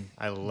hammy. scene.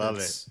 I love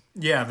it.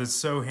 That's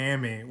so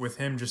hammy with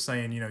him just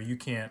saying, you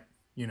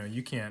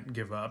can't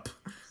give up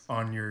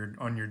on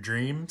your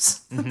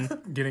dreams.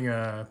 Getting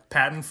a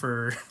patent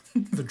for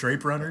the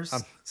drape runners,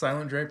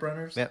 silent drape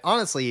runners. Man,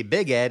 honestly,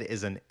 Big Ed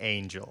is an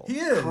angel. He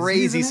is.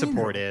 Crazy He's an angel.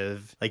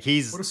 supportive. Like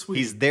he's What a sweet.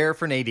 he's there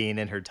for Nadine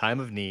in her time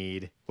of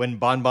need. When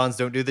bonbons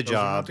don't do the Doesn't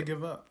have job, to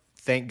give up.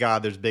 thank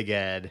God there's Big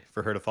Ed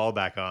for her to fall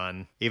back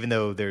on. Even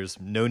though there's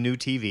no new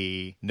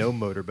TV, no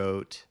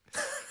motorboat,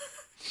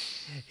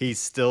 he's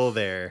still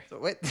there. So,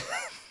 wait,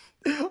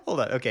 hold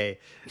on. Okay,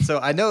 so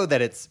I know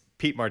that it's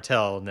Pete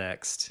Martell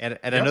next, and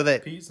I know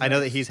that Pete's I know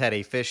that next. he's had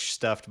a fish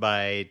stuffed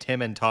by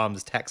Tim and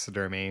Tom's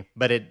taxidermy,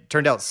 but it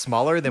turned out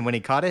smaller than when he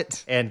caught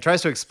it, and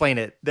tries to explain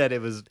it that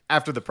it was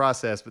after the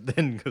process, but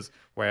then goes,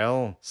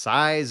 "Well,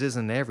 size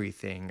isn't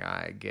everything,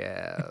 I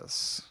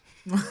guess."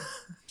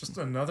 Just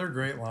another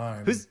great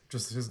line.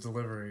 Just his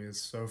delivery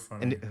is so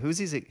funny. And who's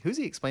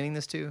he explaining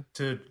this to?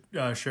 To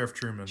Sheriff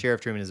Truman.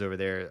 Sheriff Truman is over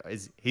there.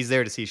 He's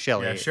there to see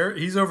Shelley. Yeah,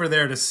 he's over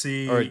there to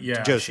see. Or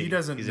yeah, Josie. she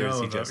doesn't He's there to know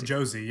see though. Josie.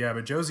 Josie. Yeah,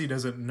 but Josie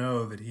doesn't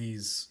know that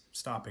he's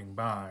stopping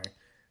by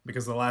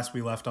because the last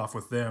we left off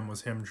with them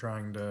was him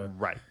trying to.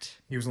 Right.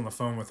 He was on the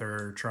phone with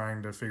her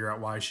trying to figure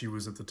out why she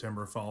was at the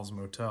Timber Falls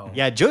Motel.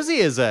 Yeah, Josie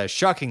is a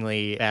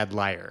shockingly bad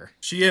liar.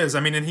 She is. I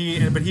mean,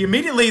 but he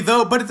immediately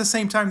but at the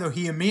same time though,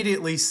 he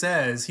immediately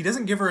says he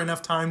doesn't give her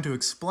enough time to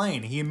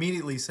explain. He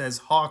immediately says,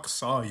 "Hawk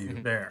saw you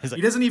there." He's like-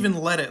 He doesn't even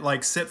let it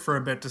like sit for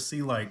a bit to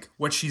see like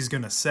what she's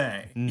gonna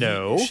say.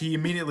 No. she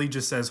immediately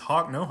just says,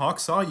 Hawk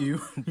saw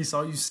you. He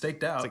saw you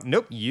staked out." Like,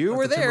 nope, you At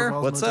were the Timber there.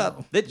 Falls What's Motel.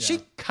 up? That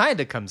She kind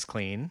of comes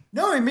clean.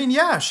 No, I mean,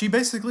 yeah, she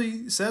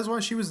basically says why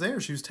she was there.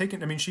 She was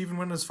taking. I mean, she even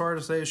went as far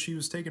to say she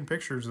was taking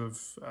pictures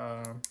of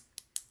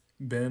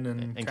Ben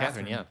and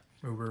Catherine, yeah.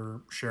 who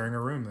were sharing a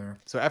room there.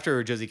 So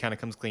after Josie kind of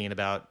comes clean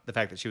about the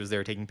fact that she was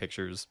there taking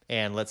pictures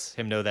and lets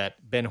him know that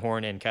Ben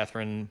Horn and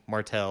Catherine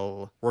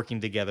Martell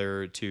working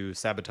together to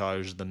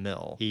sabotage the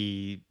mill,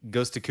 he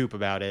goes to Coop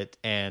about it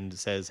and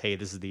says, "Hey,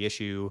 this is the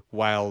issue."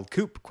 While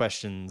Coop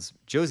questions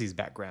Josie's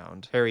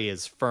background, Harry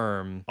is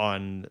firm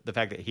on the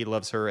fact that he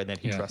loves her and that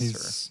he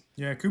trusts her.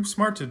 Yeah, Coop's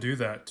smart to do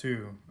that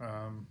too.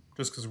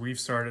 Just because we've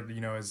started,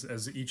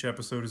 as each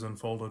episode has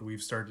unfolded,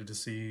 we've started to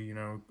see,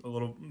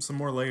 some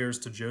more layers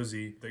to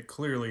Josie that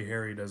clearly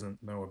Harry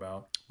doesn't know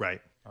about.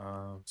 Right.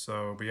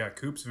 But yeah,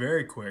 Coop's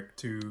very quick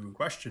to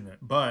question it,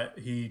 but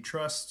he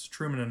trusts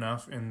Truman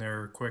enough in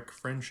their quick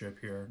friendship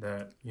here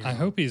that I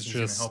hope he's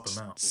gonna help just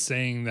him out.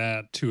 saying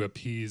that to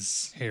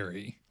appease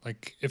Harry.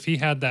 Like, if he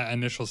had that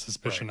initial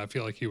suspicion, I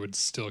feel like he would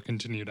still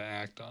continue to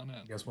act on it.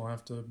 I guess we'll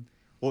have to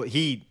Well,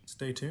 he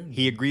stay tuned.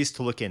 he agrees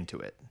to look into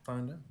it.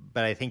 Find out.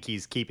 But I think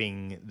he's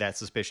keeping that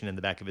suspicion in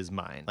the back of his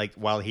mind. Like,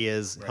 while he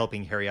is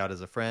helping Harry out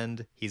as a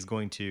friend, he's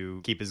going to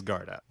keep his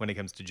guard up when it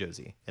comes to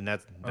Josie. And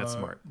that's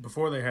smart.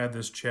 Before they had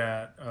this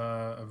chat,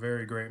 a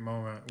very great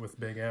moment with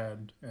Big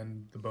Ed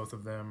and the both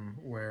of them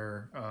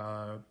where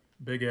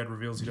Big Ed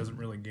reveals he doesn't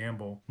really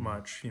gamble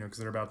much, because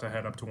they're about to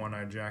head up to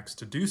One-Eyed Jack's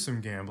to do some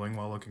gambling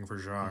while looking for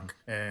Jacques.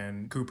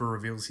 And Cooper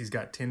reveals he's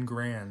got 10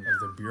 grand of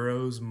the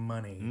Bureau's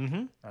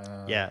money.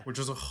 Yeah. Which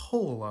is a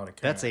whole lot of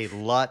cash. That's a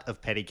lot of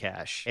petty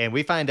cash. And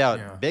we find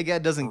out Big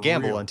Ed doesn't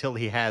gamble real. until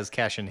he has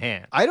cash in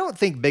hand. I don't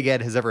think Big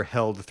Ed has ever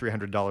held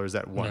 $300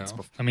 at once No.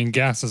 before. I mean,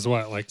 gas is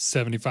what, like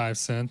 75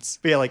 cents?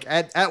 But yeah, like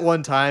at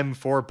one time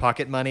for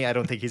pocket money, I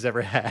don't think he's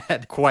ever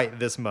had quite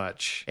this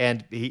much.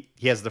 And he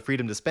has the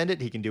freedom to spend it.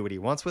 He can do what he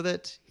wants with it.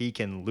 He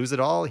can lose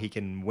it all. He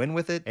can win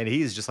with it. And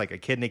he's just like a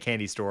kid in a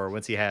candy store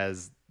once he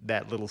has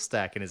that little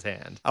stack in his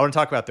hand. I want to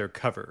talk about their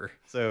cover.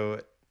 So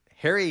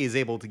Harry is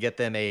able to get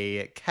them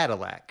a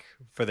Cadillac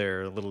for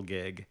their little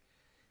gig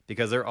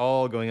because they're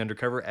all going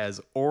undercover as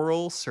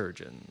oral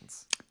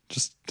surgeons.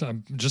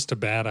 Just a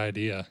bad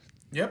idea.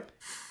 Yep.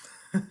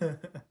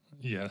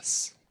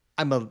 Yes.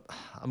 I'm a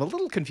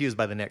little confused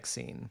by the next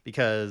scene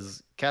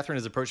because Catherine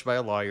is approached by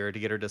a lawyer to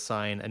get her to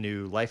sign a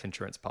new life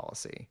insurance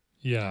policy.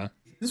 Yeah.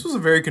 This was a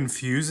very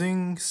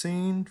confusing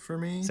scene for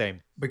me.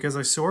 Same. Because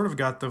I sort of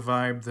got the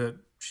vibe that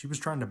She was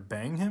trying to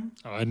bang him?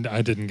 Oh,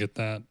 I didn't get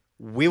that.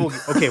 We'll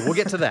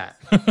get to that.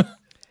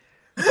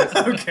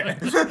 Okay.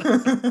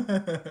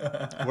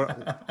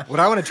 What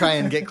I want to try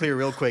and get clear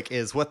real quick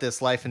is what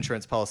this life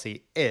insurance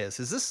policy is.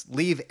 Does this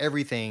leave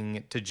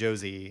everything to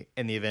Josie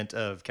in the event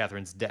of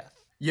Catherine's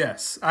death?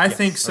 Yes, I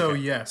think so.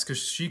 Okay. Yes, because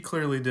she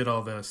clearly did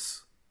all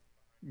this,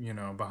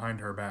 behind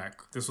her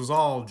back. This was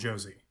all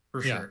Josie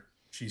for sure.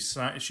 She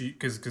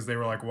because they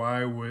were like,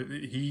 why would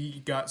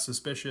he got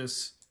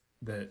suspicious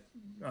that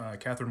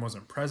Catherine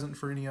wasn't present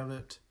for any of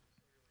it?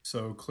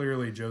 So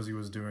clearly Josie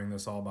was doing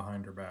this all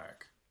behind her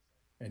back.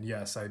 And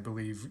yes, I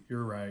believe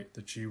you're right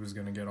that she was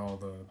going to get all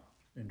the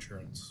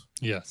insurance.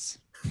 Yes.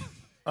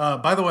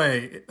 By the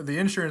way, the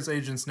insurance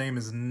agent's name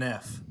is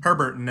Neff.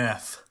 Herbert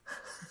Neff.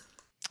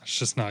 It's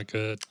just not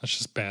good. That's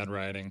just bad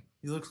writing.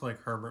 He looks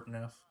like Herbert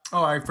Neff.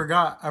 Oh, I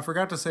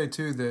forgot to say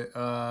too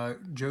that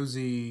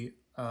Josie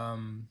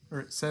or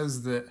it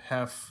says that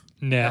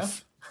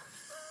Neff.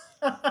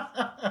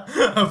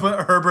 I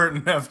put Herbert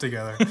and Neff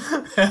together.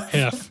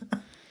 Hef.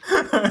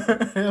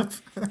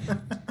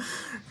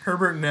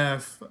 Herbert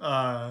Neff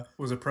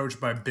was approached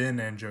by Ben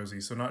and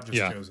Josie, so not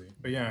just Josie.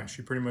 But yeah,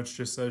 she pretty much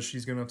just says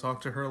she's going to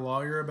talk to her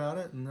lawyer about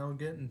it, and they'll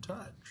get in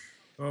touch.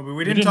 Well, but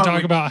we didn't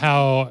talk about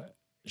how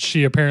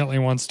she apparently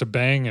wants to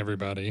bang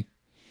everybody.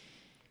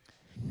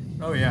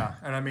 Oh yeah,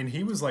 and I mean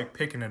he was like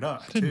picking it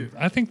up too.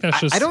 I think that's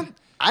just.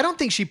 I don't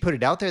think she put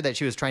it out there that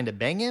she was trying to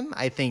bang him.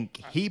 I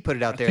think he put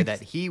it out there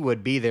that he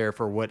would be there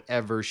for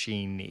whatever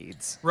she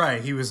needs.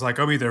 Right. He was like,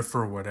 I'll be there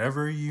for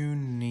whatever you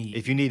need.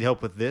 If you need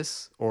help with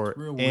this or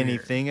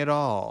anything at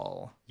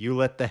all, you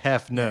let the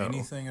hef know.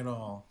 Anything at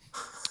all.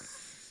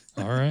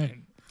 All right.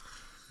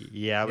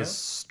 Yeah, it was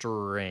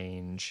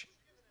strange.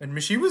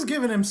 And she was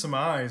giving him some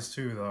eyes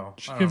too, though.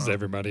 She gives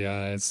everybody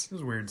eyes. It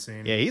was a weird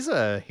scene. Yeah, he's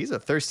a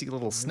thirsty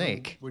little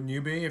snake. Wouldn't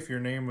you be if your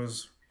name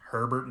was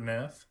Herbert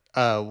Neff?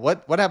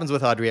 What happens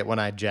with Audrey at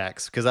One-Eyed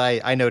Jack's? Because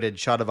I noted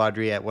shot of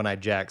Audrey at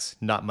One-Eyed Jack's,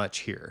 not much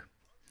here.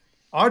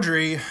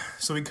 Audrey,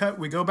 so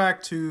we go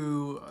back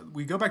to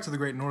the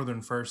Great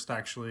Northern first.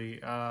 Actually,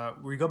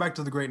 we go back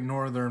to the Great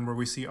Northern where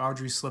we see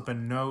Audrey slip a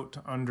note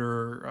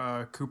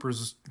under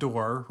Cooper's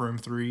door, room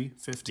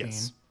 315.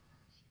 Yes.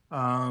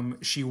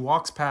 She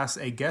walks past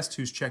a guest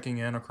who's checking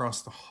in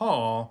across the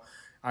hall.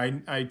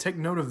 I take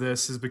note of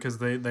this is because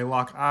they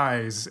lock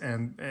eyes,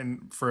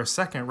 and for a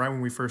second, right when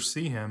we first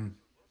see him,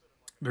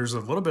 there's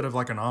a little bit of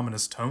like an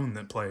ominous tone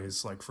that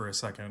plays like for a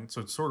second. So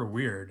it's sort of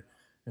weird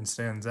and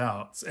stands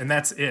out. And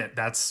that's it.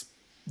 That's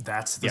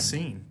the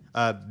scene.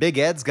 Big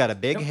Ed's got a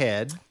big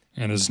head.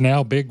 And is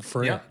now Big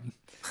Fred.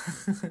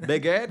 Yep.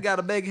 Big Ed got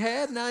a big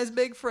head, now he's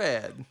Big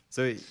Fred.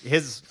 So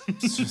it's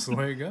just the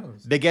way it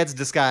goes. Big Ed's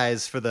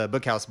disguise for the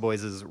Bookhouse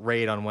Boys'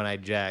 raid on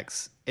One-Eyed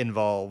Jack's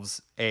involves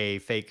a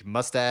fake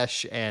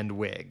mustache and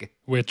wig.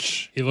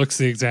 Which he looks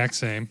the exact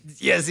same.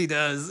 Yes, he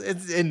does.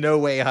 It's in no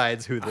way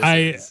hides who this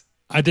is.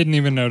 I didn't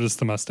even notice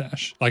the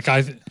mustache. Like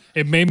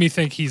it made me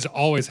think he's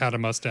always had a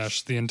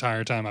mustache the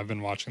entire time I've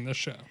been watching this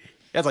show.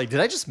 Yeah, it's like, did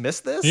I just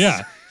miss this?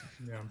 Yeah.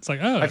 It's like,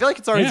 oh. I feel like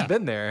it's always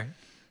been there.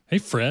 Hey,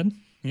 Fred.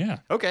 Yeah.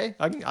 Okay,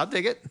 I'll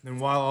take it. And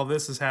while all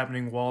this is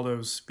happening,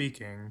 Waldo's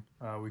speaking.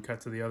 We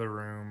cut to the other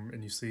room,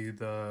 and you see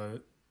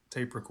the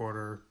tape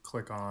recorder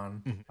click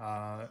on.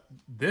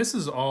 This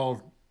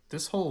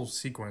whole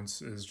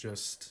sequence is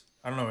just,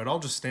 I don't know, it all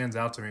just stands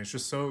out to me. It's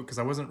just so, because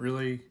I wasn't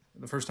really,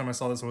 the first time I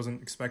saw this, I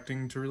wasn't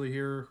expecting to really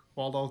hear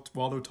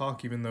Waldo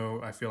talk, even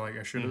though I feel like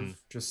I should have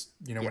just,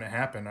 when it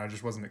happened, I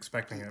just wasn't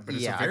expecting it. But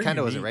it's I kind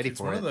of wasn't ready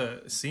for it. It's one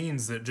of the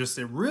scenes that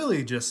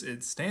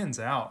it stands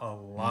out a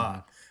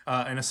lot.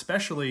 And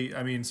especially,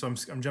 I mean, so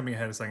I'm jumping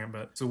ahead a second,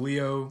 but so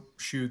Leo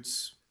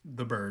shoots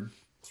the bird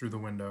through the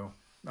window.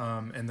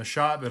 And the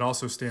shot that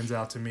also stands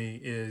out to me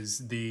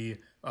is the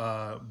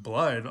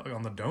blood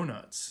on the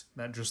donuts,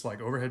 that just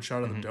like overhead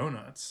shot of the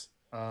donuts.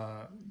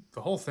 The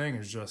whole thing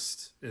is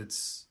just,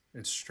 it's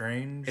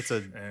strange. It's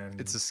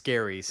a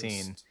scary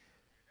scene.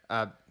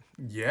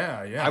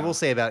 Yeah. I will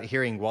say about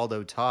hearing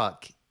Waldo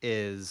talk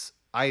is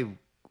I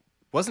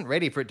wasn't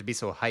ready for it to be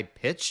so high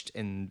pitched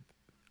and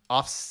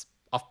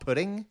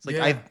off-putting. It's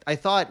like I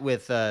thought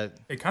with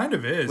it kind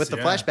of is with the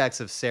flashbacks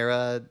of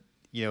Sarah,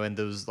 and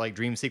those like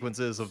dream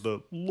sequences of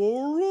the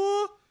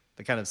Laura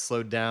that kind of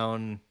slowed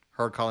down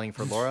her calling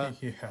for Laura.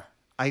 Yeah.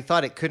 I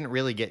thought it couldn't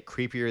really get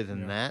creepier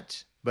than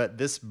that, but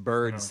this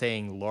bird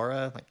saying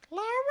Laura, like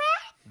Laura,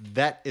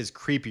 that is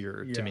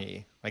creepier to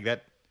me. Like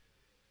that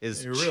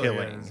is chilling.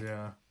 Really is,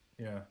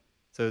 yeah.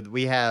 So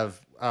we have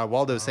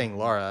Waldo saying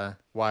Laura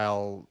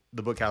while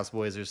the Bookhouse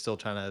Boys are still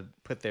trying to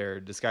put their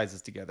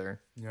disguises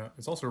together. Yeah,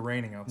 it's also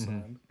raining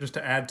outside. Just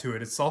to add to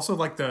it, it's also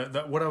like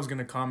the what I was going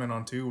to comment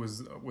on too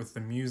was with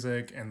the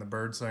music and the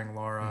bird saying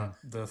Laura,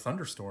 the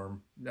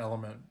thunderstorm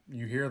element.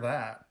 You hear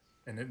that,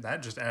 and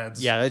that just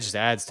adds. Yeah, that just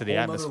adds to the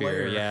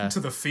atmosphere. Yeah, to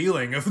the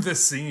feeling of the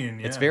scene.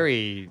 Yeah. It's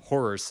very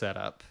horror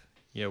setup.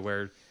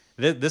 Where.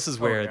 This is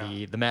where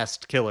the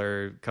masked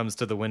killer comes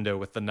to the window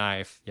with the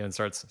knife, and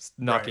starts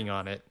knocking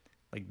on it.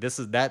 Like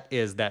that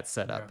is that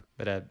setup.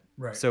 Yeah.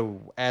 Right.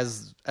 So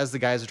as the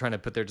guys are trying to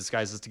put their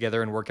disguises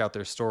together and work out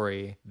their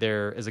story,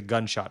 there is a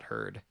gunshot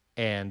heard,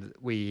 and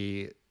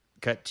we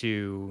cut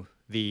to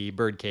the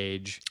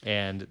birdcage,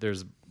 and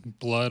there's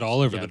blood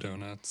all over the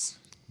donuts.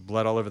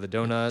 Blood all over the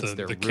donuts.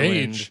 They're the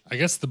ruined. Cage. I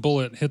guess the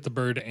bullet hit the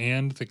bird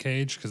and the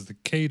cage because the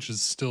cage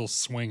is still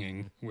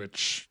swinging,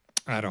 which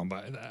I don't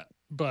buy that.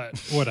 But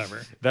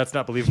whatever. That's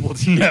not believable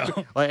to you.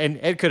 No. And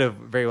it could have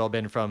very well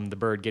been from the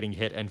bird getting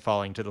hit and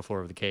falling to the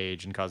floor of the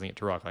cage and causing it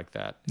to rock like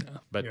that. Yeah.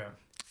 But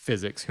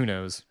physics, who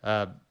knows?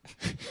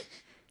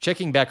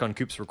 Checking back on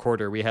Coop's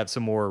recorder, we have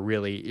some more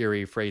really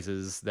eerie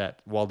phrases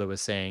that Waldo was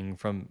saying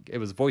it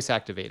was voice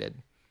activated.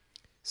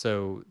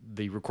 So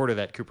the recorder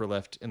that Cooper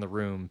left in the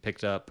room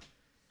picked up,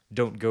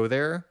 "Don't go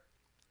there,"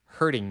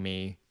 "hurting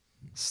me,"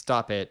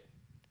 "stop it,"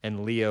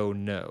 and "Leo,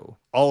 no."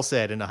 All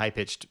said in a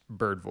high-pitched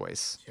bird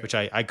voice, which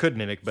I could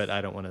mimic, but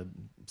I don't want to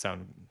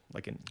sound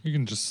like you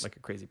can just like a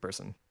crazy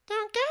person.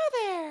 "Don't go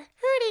there,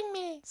 hurting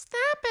me,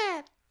 stop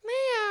it,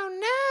 Leo,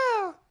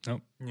 no."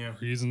 Nope. Yeah.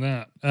 We're using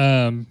that.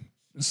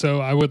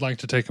 So I would like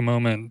to take a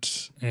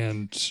moment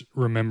and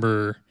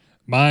remember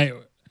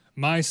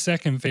my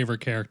second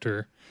favorite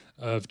character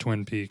of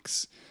Twin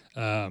Peaks,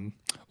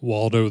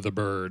 Waldo the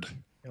Bird.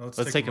 Yeah,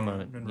 Let's take a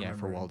moment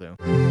for Waldo.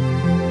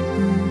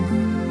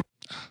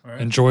 Right.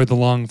 Enjoy the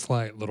long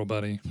flight, little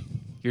buddy.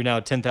 You're now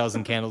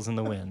 10,000 candles in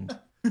the wind.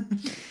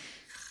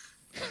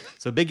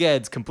 So Big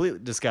Ed's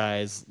complete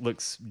disguise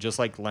looks just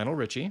like Lionel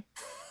Richie.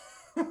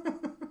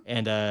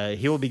 And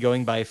he will be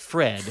going by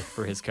Fred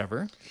for his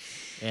cover.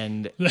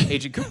 And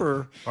Agent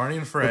Cooper Barney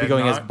and Fred will be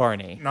going as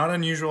Barney. Not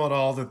unusual at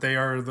all that they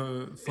are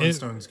the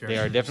Flintstones characters. They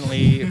are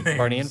definitely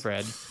Barney and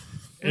Fred.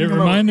 It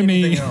reminded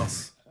me.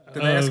 Else.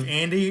 Did they ask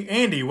Andy?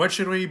 Andy, what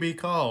should we be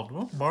called?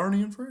 Well,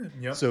 Barney and Fred.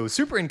 Yep. So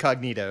super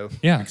incognito.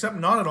 Yeah. Except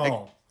not at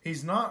all.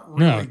 He's not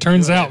really No,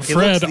 turns good. out He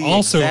looks Fred the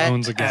also exact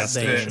owns a gas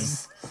same.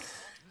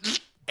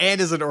 station. And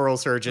is an oral No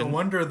surgeon.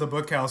 wonder the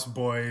Bookhouse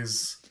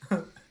Boys.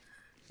 No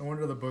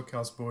wonder the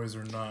Bookhouse Boys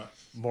are not.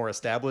 More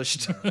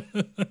established.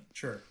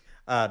 Sure.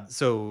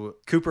 So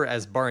Cooper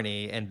as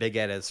Barney and Big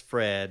Ed as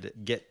Fred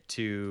get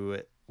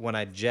to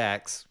One-Eyed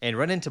Jack's and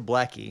run into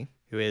Blackie,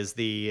 who is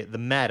the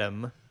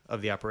madam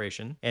of the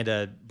operation. And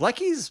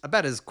Blackie's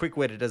about as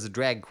quick-witted as a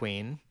drag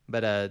queen,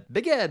 but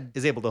Big Ed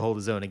is able to hold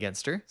his own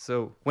against her.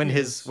 So when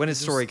his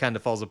story kind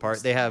of falls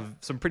apart, they have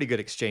some pretty good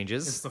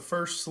exchanges. It's the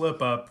first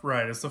slip up,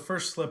 right? It's the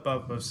first slip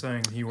up of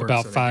saying he works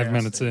About at a 5 gas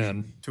minutes station.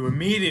 in. To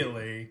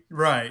immediately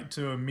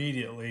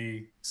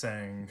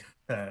saying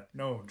that,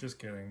 no, just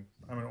kidding.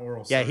 I'm an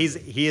oral Yeah,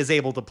 surgeon. he is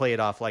able to play it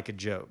off like a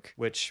joke,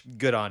 which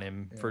good on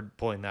him for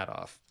pulling that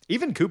off.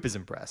 Even Coop is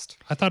impressed.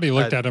 I thought he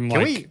looked at him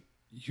like, we-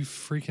 "You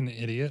freaking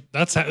idiot."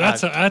 That's how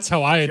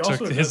I She took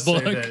also his does say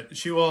look. that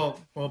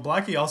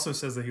Blackie also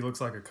says that he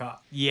looks like a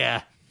cop.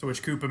 Yeah. To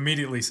which Coop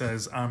immediately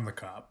says, "I'm the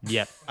cop."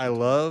 Yep. I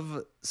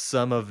love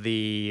some of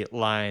the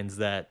lines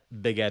that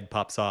Big Ed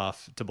pops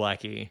off to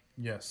Blackie.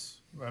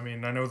 Yes, I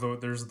mean I know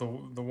there's the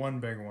one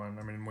big one.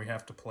 I mean we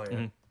have to play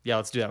it. Yeah,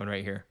 let's do that one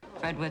right here.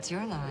 Fred, what's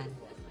your line?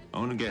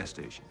 Own a gas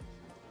station.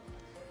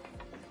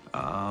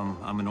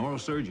 I'm an oral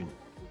surgeon.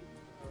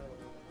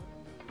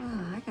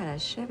 Oh, I got a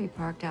Chevy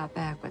parked out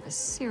back with a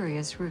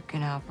serious root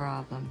canal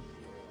problem.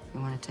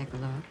 You want to take a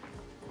look?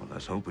 Well, I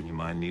was hoping you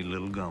might need a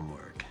little gum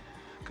work,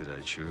 because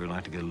I'd sure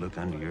like to get a look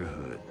under your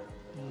hood.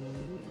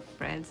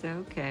 Fred's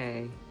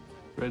okay.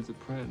 Fred's a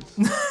prince.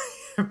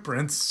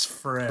 Prince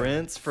Fred.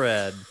 Prince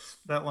Fred.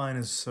 That line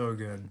is so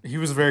good. He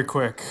was very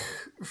quick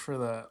for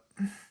that.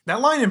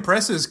 That line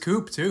impresses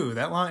Coop too.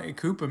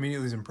 Coop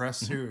immediately is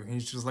impressed too.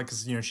 He's just like,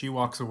 she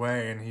walks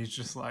away and he's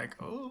just like,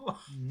 oh,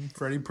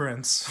 Freddie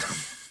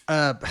Prince.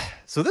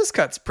 So this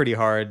cuts pretty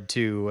hard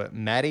to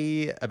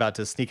Maddie about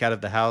to sneak out of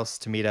the house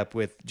to meet up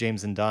with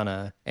James and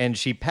Donna, and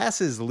she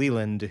passes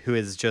Leland, who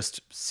is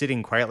just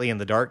sitting quietly in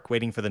the dark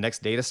waiting for the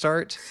next day to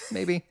start,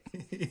 maybe.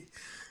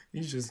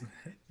 He's just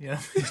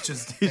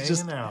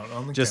hanging out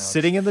on the couch.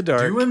 Sitting in the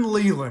dark. Doing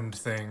Leland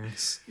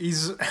things.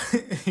 He's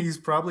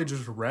probably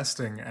just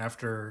resting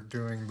after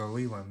doing the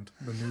Leland,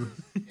 the new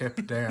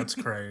hip dance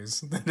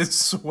craze that is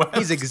swept.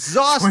 He's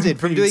exhausted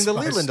from doing the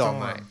by Leland all storm.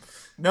 night.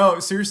 No,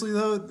 seriously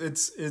though,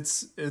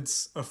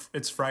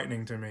 it's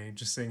frightening to me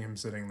just seeing him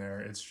sitting there.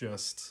 It's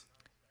just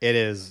It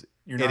is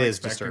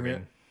expecting disturbing.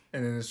 it,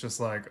 and then it's just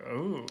like,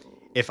 oh.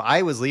 If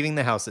I was leaving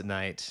the house at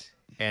night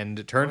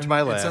and turned to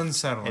my left,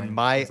 unsettling. and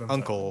my It's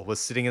unsettling. uncle was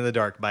sitting in the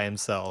dark by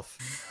himself,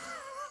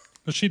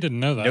 But she didn't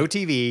know that. no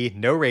TV,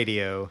 no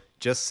radio,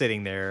 just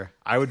sitting there,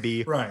 I would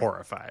be Right.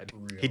 horrified.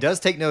 He does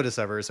take notice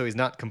of her, so he's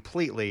not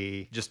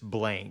completely just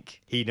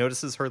blank. He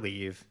notices her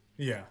leave.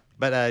 Yeah.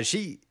 But That's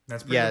pretty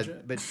much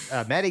it.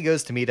 but Maddie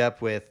goes to meet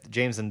up with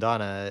James and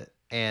Donna,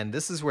 and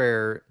this is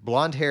where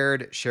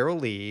blonde-haired Cheryl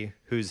Lee,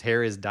 whose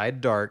hair is dyed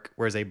dark,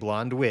 wears a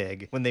blonde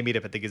wig when they meet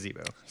up at the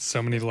gazebo.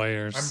 So many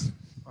layers.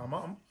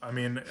 I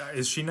mean,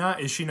 is she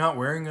not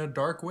wearing a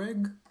dark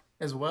wig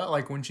as well?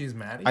 Like when she's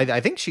Maddie? I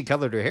think she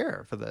colored her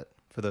hair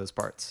for those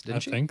parts, didn't I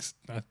she? think.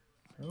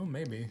 Oh,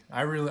 maybe.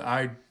 I really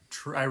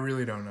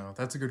don't know.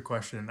 That's a good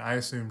question. I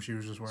assume she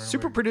was just wearing. a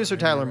Super wig, producer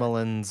but maybe Tyler you're right.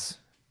 Mullins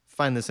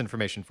find this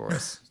information for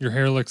us. Your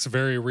hair looks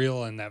very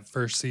real in that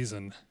first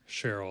season,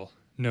 Cheryl.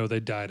 No, they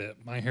dyed it.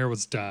 My hair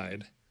was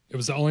dyed. It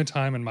was the only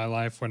time in my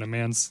life when a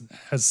man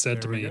has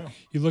said to me,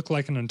 "You look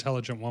like an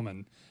intelligent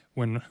woman,"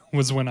 when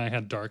I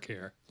had dark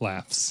hair.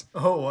 Laughs.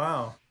 Oh,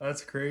 wow.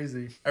 That's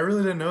crazy. I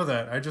really didn't know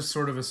that. I just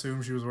sort of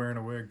assumed she was wearing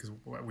a wig because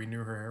we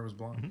knew her hair was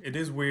blonde. Mm-hmm. It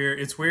is weird.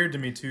 It's weird to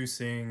me, too,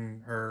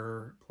 seeing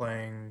her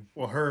playing,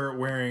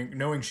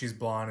 knowing she's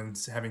blonde and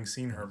having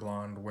seen her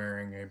blonde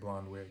wearing a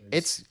blonde wig.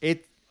 It's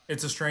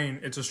a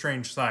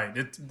strange sight.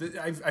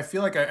 I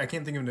feel like I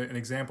can't think of an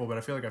example, but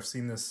I feel like I've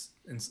seen this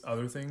in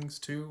other things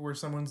too, where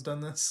someone's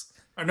done this.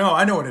 No,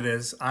 I know what it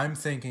is. I'm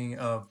thinking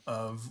of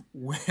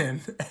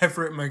when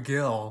Everett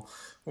McGill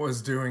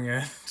was doing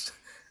it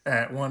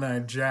at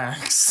One-Eyed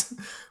Jack's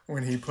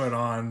when he put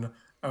on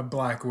a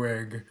black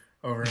wig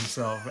over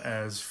himself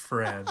as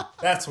Fred.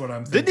 That's what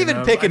I'm thinking. Didn't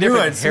even pick a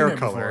different hair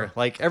color.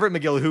 Like Everett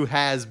McGill, who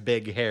has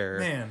big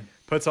hair,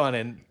 puts on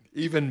an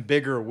even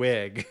bigger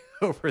wig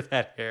over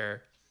that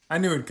hair. I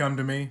knew it'd come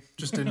to me.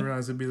 Just didn't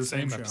realize it'd be the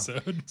same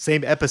episode.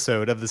 Same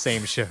episode of the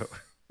same show.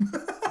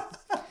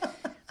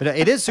 But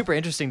it is super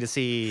interesting to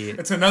see.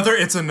 It's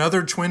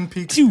another Twin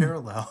Peaks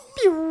parallel.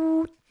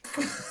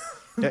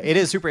 It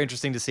is super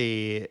interesting to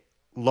see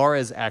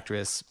Laura's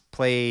actress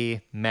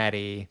play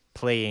Maddie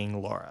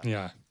playing Laura.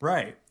 Yeah.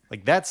 Right.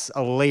 Like, that's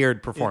a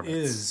layered performance. It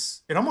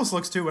is. It almost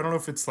looks too. I don't know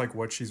if it's like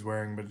what she's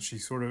wearing, but she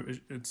sort of.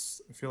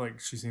 I feel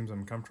like she seems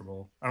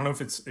uncomfortable. I don't know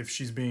if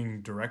she's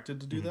being directed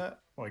to do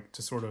that, like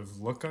to sort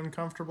of look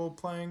uncomfortable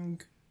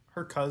playing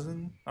her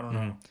cousin. I don't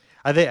know.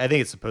 I think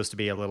it's supposed to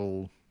be a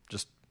little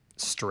just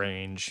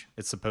strange.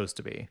 It's supposed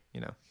to be,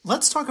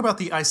 Let's talk about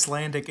the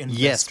Icelandic investors.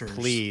 Yes,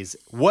 please.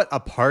 What a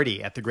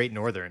party at the Great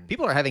Northern.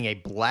 People are having a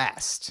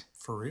blast.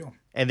 For real.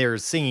 And they're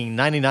singing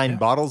 99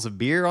 bottles of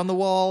beer on the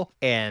wall,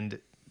 and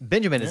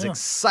Benjamin is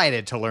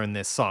excited to learn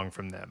this song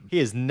from them. He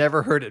has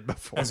never heard it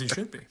before. As he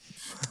should be.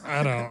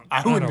 I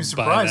wouldn't be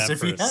surprised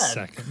if he had.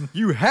 Second.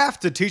 You have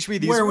to teach me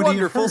these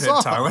wonderful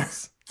songs. Tyler?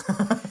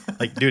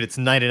 Like, dude, it's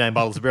 99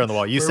 bottles of beer on the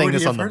wall. You sang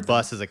this on the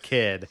bus as a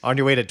kid on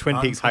your way to Twin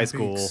Peaks High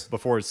School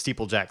before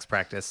steeplejacks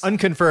practice.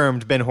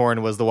 Unconfirmed, Ben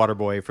Horn was the water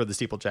boy for the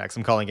steeplejacks.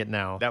 I'm calling it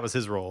now. That was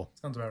his role.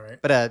 Sounds about right.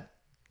 But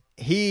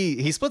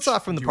he splits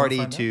off from the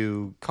party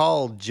to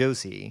call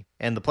Josie,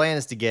 and the plan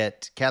is to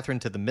get Catherine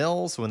to the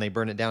mill, so when they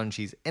burn it down,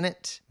 she's in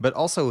it. But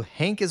also,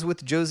 Hank is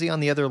with Josie on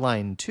the other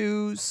line,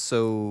 too,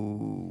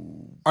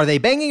 so... Are they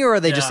banging, or are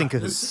they just in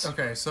cahoots?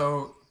 Okay,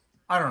 so,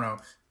 I don't know.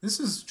 This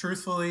is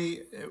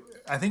truthfully,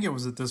 I think it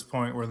was at this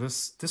point where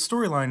this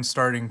storyline's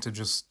starting to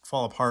just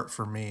fall apart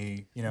for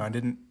me. I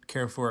didn't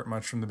care for it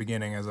much from the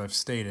beginning, as I've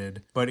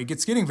stated, but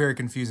it's getting very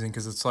confusing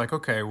because it's like,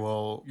 okay,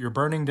 well, you're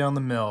burning down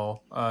the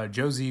mill.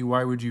 Josie,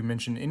 why would you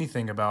mention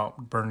anything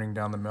about burning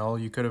down the mill?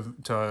 You could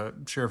have, to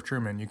Sheriff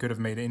Truman, you could have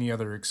made any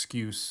other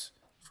excuse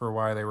for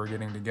why they were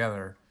getting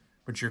together,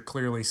 but you're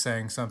clearly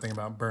saying something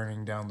about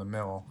burning down the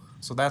mill.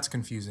 So that's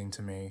confusing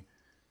to me.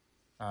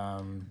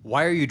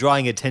 Why are you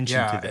drawing attention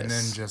to this? And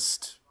then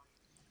just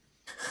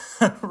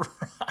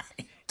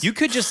right. You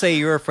could just say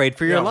you're afraid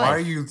for your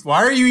life.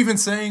 Why are you even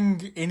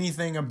saying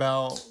anything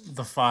about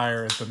the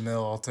fire at the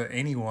mill to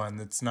anyone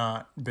that's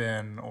not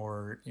Ben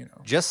or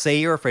Just say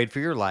you're afraid for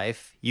your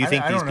life. You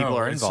think these people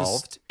are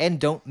involved, and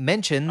don't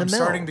mention the mill.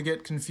 I'm starting to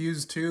get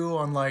confused too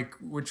on like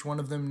which one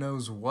of them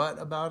knows what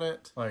about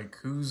it. Like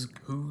who's.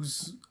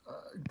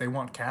 They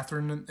want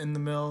Catherine in the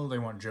mill. They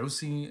want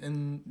Josie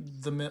in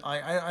the mill.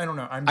 I don't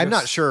know. I'm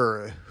not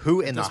sure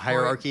who in the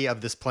hierarchy of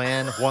this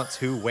plan wants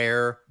who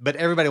where, but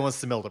everybody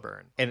wants the mill to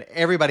burn. And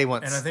everybody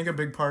wants... And I think a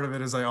big part of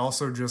it is I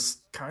also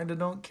just kind of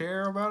don't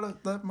care about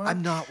it that much.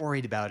 I'm not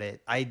worried about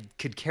it. I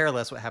could care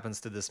less what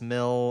happens to this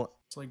mill.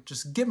 It's like,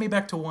 just get me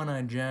back to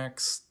One-Eyed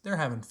Jack's. They're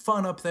having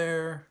fun up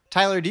there.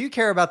 Tyler, do you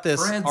care about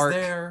this Fred's arc?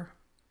 There.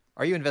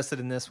 Are you invested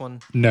in this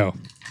one? No.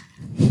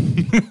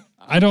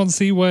 I don't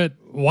see why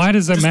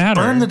does it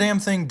matter? Burn the damn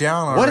thing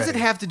down already. What does it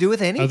have to do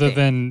with anything? Other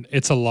than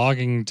it's a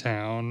logging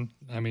town.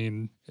 I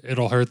mean,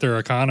 it'll hurt their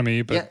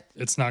economy, but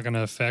it's not going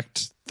to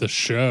affect the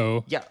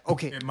show. Yeah,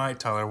 okay. It might,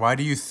 Tyler. Why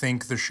do you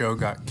think the show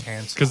got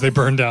canceled? Because they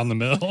burned down the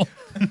mill.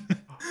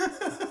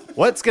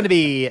 What's going to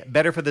be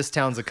better for this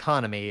town's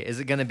economy? Is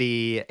it going to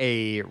be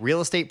a real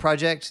estate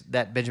project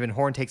that Benjamin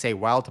Horne takes a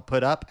while to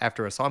put up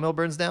after a sawmill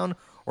burns down,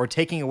 or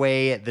taking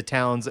away the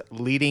town's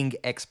leading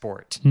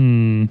export?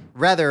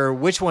 Rather,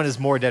 which one is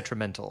more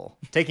detrimental?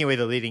 Taking away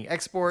the leading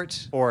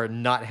export or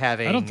not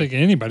having I don't think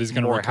anybody's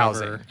going to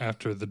recover housing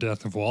after the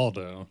death of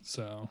Waldo.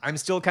 So I'm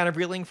still kind of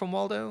reeling from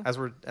Waldo as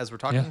we're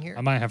talking here.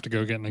 I might have to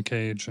go get in a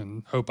cage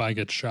and hope I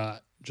get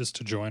shot just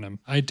to join him.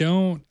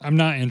 I'm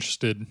not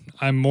interested.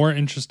 I'm more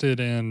interested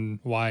in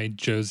why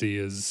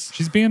Josie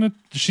she's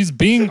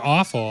being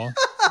awful.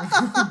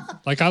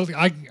 Like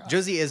I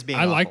Josie is being.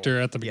 I liked awful.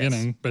 her at the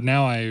beginning, but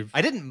now I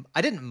didn't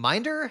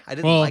mind her. I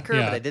didn't like her,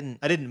 yeah. but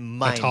I didn't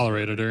mind. I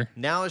tolerated her.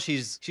 Now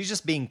she's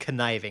just being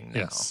conniving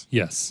now.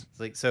 Yes. It's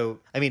like, so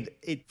I mean,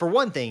 for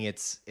one thing,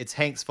 it's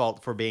Hank's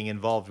fault for being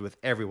involved with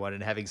everyone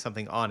and having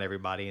something on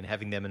everybody and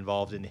having them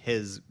involved in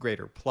his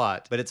greater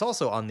plot. But it's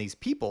also on these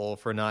people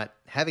for not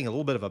having a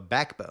little bit of a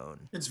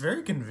backbone. It's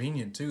very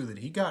convenient too that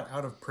he got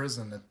out of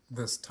prison at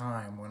this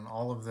time when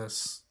all of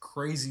this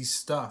crazy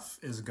stuff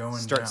is going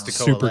Starts down. to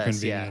coalesce. Super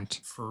convenient.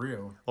 Yeah, for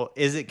real. Well,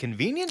 is it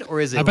convenient or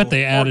is it? I bet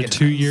they added organized?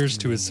 2 years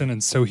to his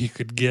sentence so he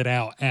could get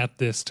out at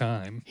this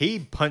time. He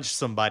punched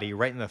somebody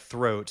right in the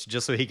throat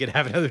just so he could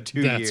have another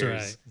 2 years. That's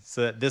right.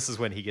 So that this is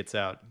when he gets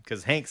out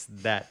because Hank's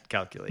that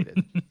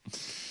calculated.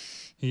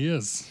 He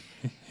is.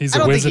 He's I a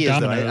don't whiz think he at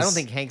is, though. dominoes. I don't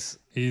think Hank's.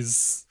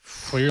 He's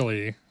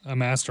clearly a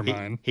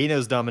mastermind He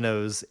knows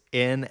dominoes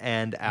in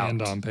and out.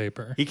 and on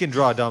paper. He can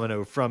draw a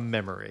domino from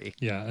memory.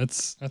 Yeah,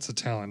 that's a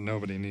talent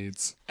nobody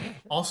needs.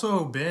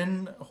 Also,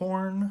 Ben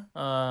Horn,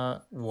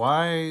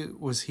 why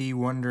was he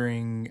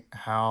wondering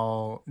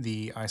how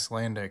the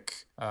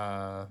Icelandic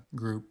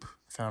group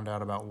found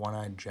out about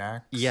One-Eyed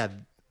Jack? Yeah.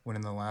 When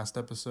in the last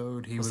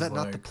episode, he Was was that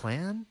like, not the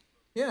plan?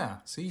 Yeah,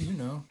 see, you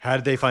know. How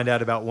did they find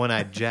out about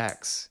One-Eyed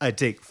Jacks? I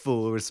take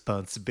full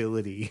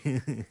responsibility.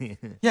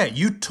 Yeah,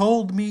 you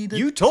told me to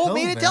You told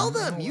me to tell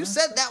them. in the You last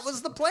said that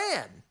was the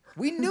plan.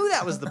 We knew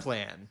that was the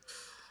plan.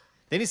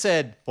 Then he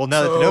said, well,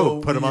 now that they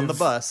know, put him on the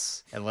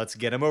bus and let's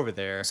get him over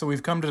there. So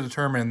we've come to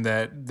determine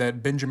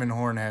that Benjamin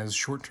Horn has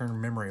short-term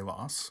memory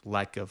loss.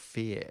 Like a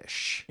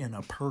fish. In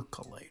a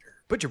percolator.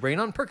 Put your brain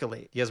on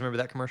percolate. You guys remember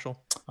that commercial?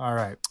 All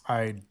right,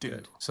 I do.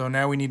 So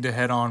now we need to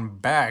head on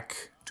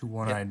back to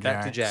One-Eyed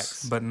back to Jack's,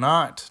 Jack's. but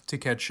not to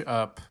catch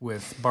up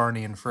with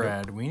Barney and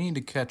Fred. We need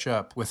to catch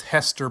up with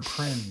Hester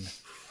Prynne.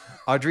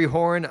 Audrey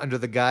Horne, under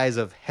the guise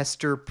of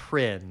Hester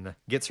Prynne,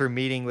 gets her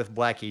meeting with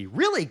Blackie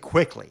really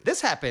quickly.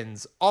 This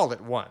happens all at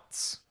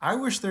once. I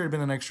wish there had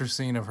been an extra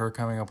scene of her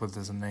coming up with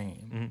his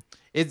name. Mm-hmm.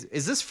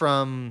 Is this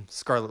from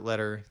Scarlet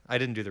Letter? I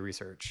didn't do the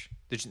research.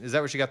 Is that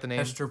where she got the name?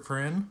 Hester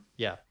Prynne?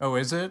 Yeah. Oh,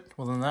 is it?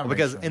 Well, then that makes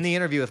Because sense. in the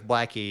interview with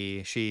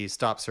Blackie, she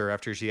stops her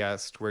after she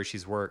asked where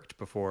she's worked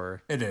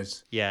before. It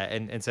is. Yeah,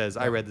 and says,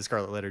 I read the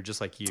Scarlet Letter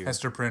just like you.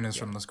 Hester Prynne is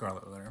from the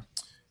Scarlet Letter.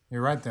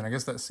 You're right then. I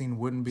guess that scene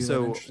wouldn't be that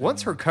So interesting.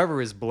 once her cover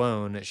is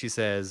blown, she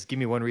says, give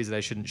me one reason I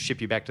shouldn't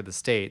ship you back to the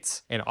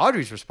States. And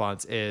Audrey's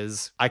response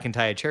is, I can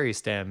tie a cherry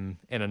stem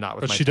in a knot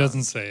with But my she tongue.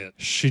 doesn't say it.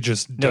 She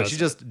just No, does she it.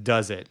 just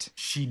does it.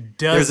 She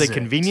does There's a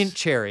convenient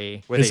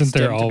cherry with Isn't a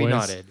stem there to be always?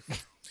 knotted.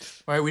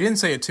 Right, we didn't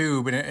say it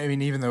too, but I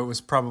mean, even though it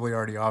was probably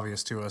already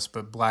obvious to us,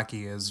 but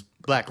Blackie is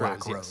Black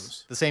Rose,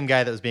 yes. The same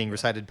guy that was being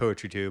recited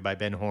poetry to by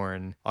Ben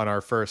Horne on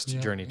our first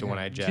journey to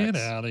One-Eyed Jacks. Get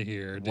out of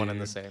here, dude. One and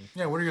the same.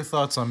 Yeah, what are your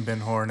thoughts on Ben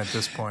Horne at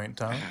this point,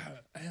 Tom?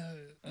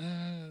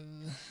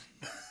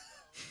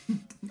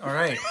 All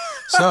right,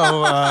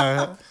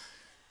 so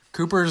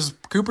Cooper's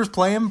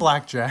playing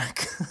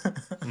blackjack.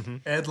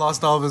 Ed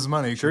lost all of his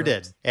money. Sure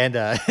did. And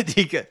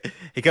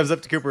he comes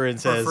up to Cooper and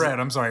says... Fred,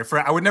 I'm sorry.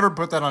 Fred. I would never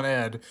put that on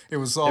Ed. It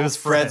was all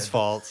Fred's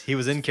fault. He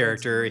was in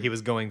character. He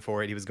was going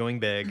for it. He was going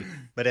big.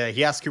 But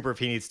he asked Cooper if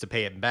he needs to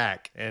pay it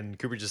back. And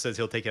Cooper just says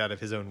he'll take it out of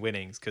his own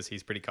winnings because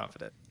he's pretty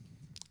confident.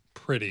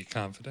 Pretty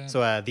confident.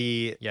 So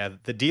the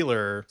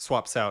dealer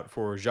swaps out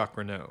for Jacques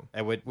Renault,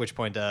 at which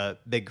point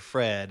Big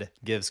Fred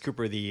gives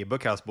Cooper the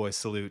Bookhouse Boy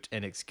salute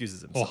and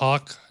excuses himself.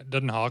 Well,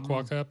 doesn't Hawk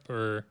walk up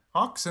or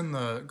Hawk's in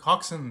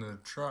the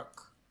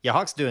truck. Yeah,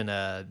 Hawk's doing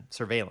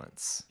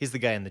surveillance. He's the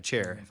guy in the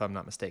chair, if I'm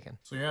not mistaken.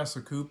 So yeah, so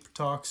Coop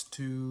talks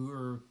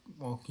to,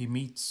 he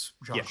meets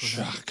Jacques.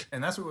 Jacques.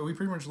 And that's what we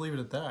pretty much leave it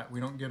at that. We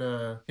don't get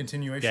a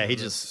continuation. Yeah, he of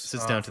just this,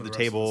 sits down to for the rest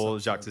of table.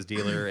 this Jacques' episode. his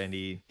dealer, and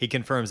he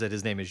confirms that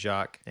his name is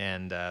Jacques,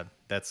 and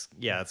that's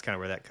kind of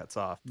where that cuts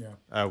off.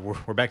 Yeah,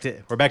 we're back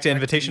to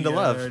Invitation to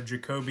Love.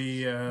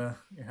 Jacoby,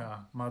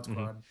 Mod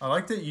Squad. I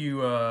like that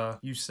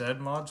you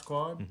said Mod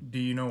Squad. Do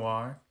you know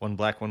why? One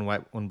black, one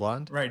white, one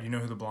blonde. Right. Do you know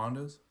who the blonde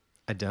is?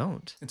 I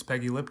don't. It's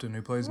Peggy Lipton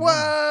who plays.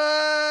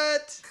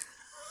 What?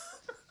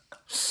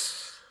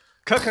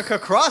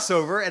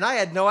 Crossover, and I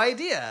had no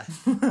idea.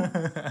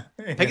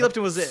 Peggy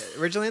Lipton was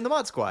originally in the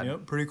Mod Squad.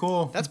 Yep, pretty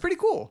cool. That's pretty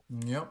cool.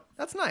 Yep.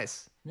 That's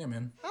nice. Yeah,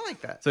 man. I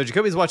like that. So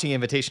Jacoby's watching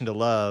Invitation to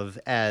Love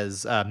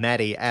as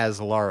Maddie,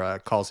 as Laura,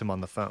 calls him on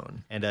the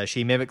phone. And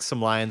she mimics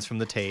some lines from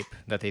the tape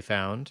that they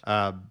found.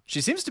 She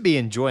seems to be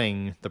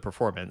enjoying the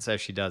performance as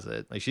she does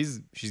it. Like she's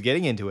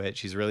getting into it.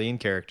 She's really in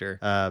character.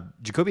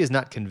 Jacoby is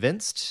not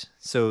convinced,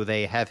 so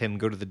they have him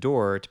go to the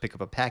door to pick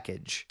up a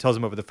package. Tells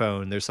him over the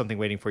phone, there's something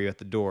waiting for you at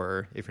the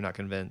door if you're not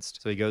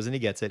convinced. So he goes and he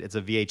gets it. It's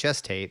a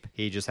VHS tape.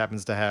 He just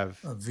happens to have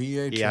a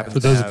VHS. He happens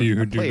For to those have of you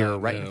who a do player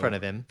not right in know. front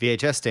of him.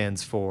 VHS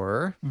stands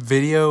for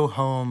Video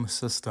Home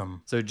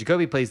System. So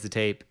Jacoby plays the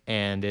tape,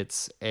 and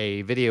it's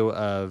a video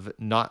of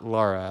not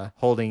Laura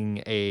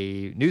holding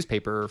a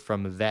newspaper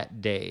from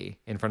that day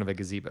in front of a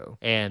gazebo.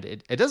 And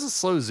it does a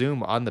slow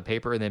zoom on the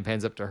paper and then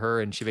pans up to her,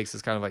 and she makes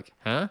this kind of like,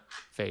 huh?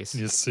 Face.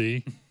 you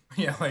see?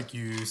 Yeah, like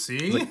you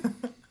see.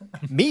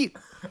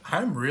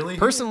 I'm really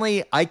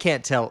personally, I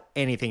can't tell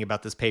anything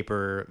about this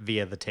paper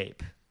via the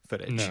tape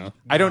footage. No.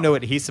 I don't know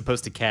what he's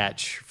supposed to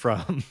catch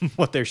from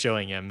what they're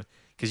showing him,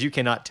 because you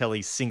cannot tell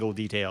a single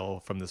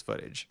detail from this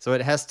footage. So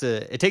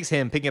it takes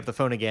him picking up the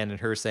phone again and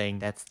her saying,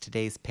 "That's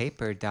today's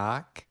paper,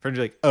 Doc." For him to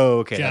be like, "Oh,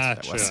 okay,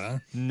 that's what that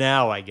was.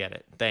 Now I get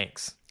it.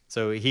 Thanks."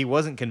 So he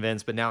wasn't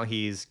convinced, but now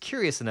he's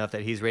curious enough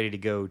that he's ready to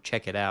go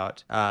check it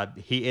out.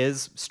 He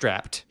is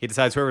strapped. He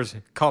decides whoever's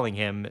calling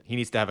him, he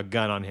needs to have a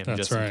gun on him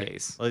just in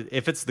case.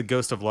 If it's the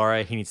ghost of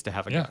Laura, he needs to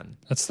have a gun.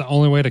 That's the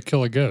only way to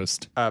kill a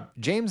ghost.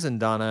 James and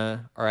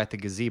Donna are at the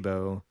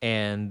gazebo,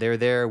 and they're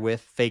there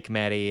with fake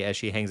Maddie as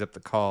she hangs up the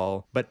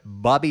call. But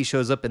Bobby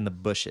shows up in the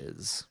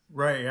bushes.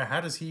 Right, yeah. How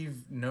does he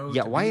know?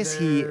 Yeah, why is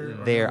he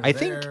there?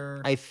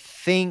 I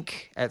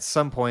think at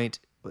some point,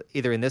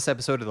 either in this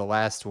episode or the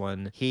last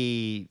one,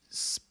 he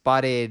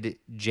spotted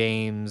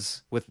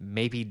James with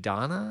maybe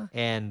Donna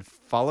and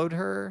followed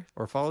her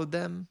or followed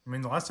them. I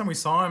mean, the last time we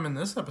saw him in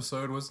this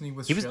episode, wasn't he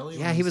with Shelly?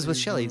 Yeah, he was with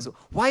Shelly. So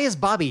why is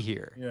Bobby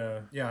here?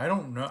 Yeah, I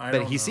don't know.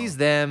 But he sees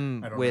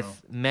them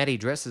with Maddie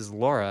dressed as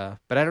Laura,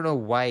 but I don't know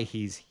why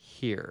he's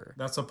here.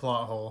 That's a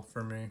plot hole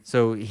for me.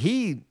 So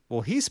he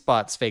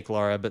spots fake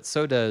Laura, but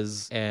so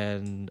does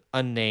an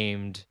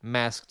unnamed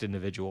masked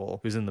individual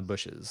who's in the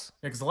bushes.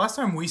 Yeah, because the last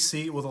time we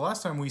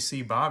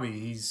see Bobby,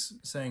 he's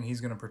saying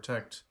he's going to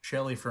protect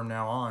Shelly from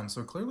now on.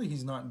 So clearly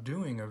he's not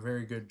doing a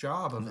very good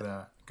job of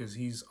that. Because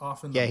he's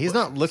off in the he's bushes.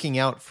 not looking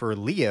out for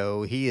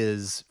Leo. He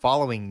is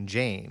following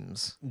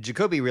James.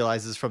 Jacoby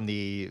realizes from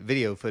the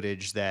video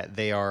footage that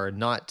they are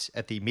not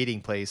at the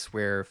meeting place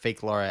where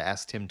fake Laura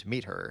asked him to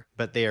meet her,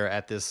 but they are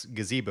at this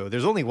gazebo.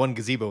 There's only one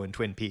gazebo in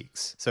Twin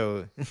Peaks,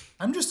 so...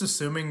 I'm just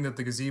assuming that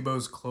the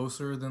gazebo's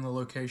closer than the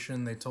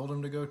location they told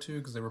him to go to,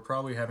 because they were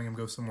probably having him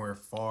go somewhere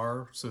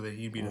far so that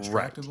he'd be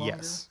distracted longer.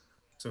 Yes.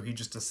 So he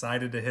just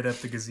decided to hit up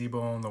the gazebo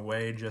on the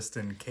way just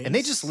in case. And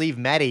they just leave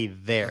Maddie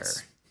there.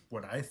 That's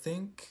what I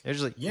think. They're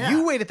just like,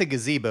 you wait at the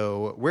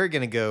gazebo. We're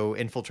going to go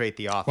infiltrate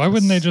the office. Why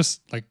wouldn't they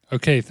just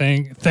okay,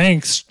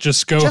 thanks,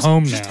 just go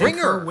home now. Bring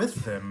her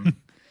with them.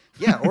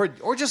 Yeah,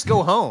 or just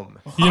go home.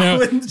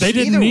 They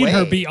didn't need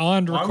her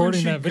beyond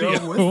recording that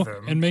video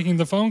and making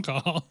the phone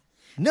call.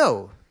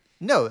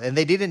 No, and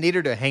they didn't need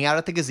her to hang out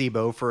at the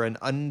gazebo for an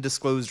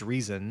undisclosed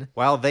reason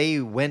while they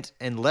went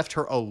and left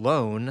her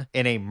alone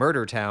in a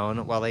murder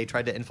town while they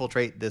tried to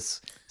infiltrate this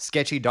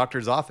sketchy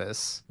doctor's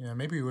office. Yeah,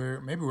 maybe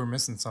we're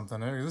missing something.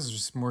 This is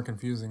just more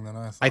confusing than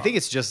I thought. I think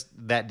it's just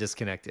that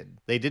disconnected.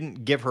 They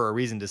didn't give her a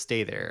reason to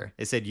stay there.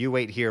 They said, "You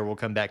wait here, we'll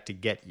come back to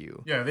get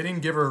you." Yeah, they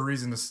didn't give her a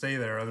reason to stay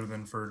there other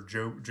than for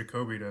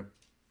Jacoby to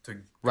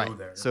go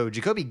there. So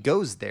Jacoby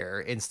goes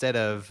there instead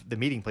of the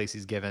meeting place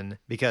he's given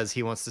because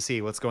he wants to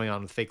see what's going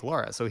on with fake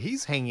Laura. So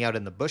he's hanging out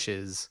in the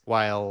bushes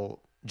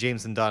while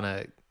James and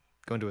Donna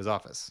go into his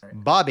office.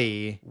 Right.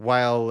 Bobby,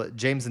 while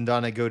James and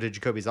Donna go to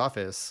Jacoby's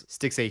office,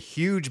 sticks a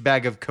huge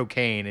bag of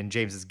cocaine in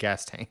James's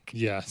gas tank.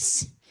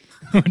 Yes.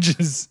 Which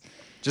is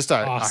just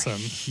awesome. A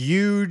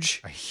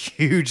huge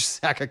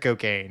sack of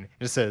cocaine. It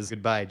just says,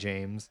 "Goodbye,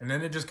 James." And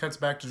then it just cuts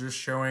back to just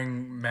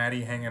showing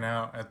Maddie hanging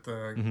out at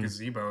the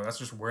gazebo. That's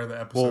just where the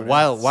episode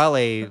ends. While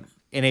in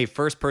a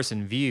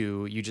first-person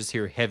view, you just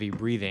hear heavy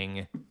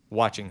breathing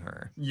watching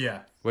her.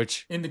 Yeah.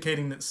 Which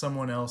indicating that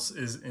someone else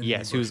is in the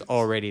bushes. Who's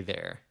already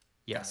there.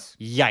 Yes.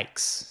 Yikes.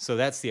 So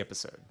that's the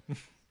episode.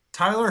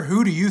 Tyler,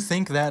 who do you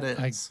think that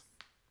is?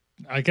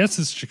 I guess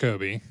it's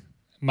Jacoby.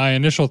 My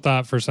initial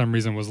thought for some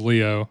reason was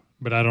Leo,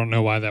 but I don't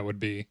know why that would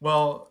be.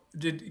 Well,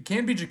 it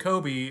can't be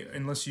Jacoby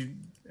unless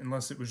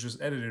it was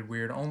just edited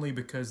weird, only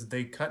because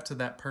they cut to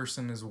that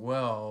person as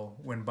well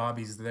when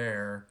Bobby's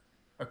there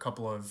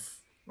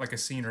a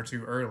scene or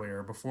two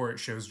earlier before it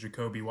shows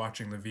Jacoby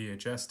watching the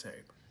VHS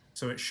tape.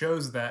 So it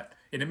shows that,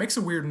 and it makes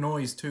a weird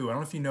noise too. I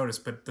don't know if you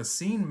noticed, but the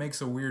scene makes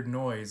a weird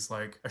noise,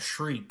 like a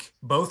shriek,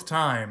 both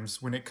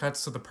times when it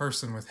cuts to the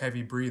person with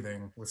heavy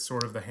breathing, with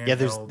sort of the handheld.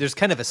 Yeah, there's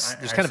kind of a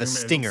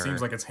stinger. It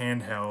seems like it's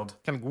handheld.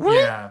 Kind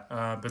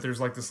of, but there's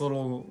like this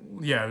little,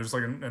 there's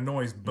like a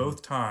noise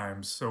both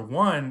times. So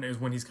one is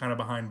when he's kind of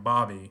behind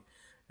Bobby,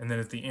 and then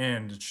at the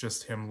end it's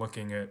just him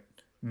looking at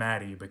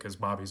Maddie because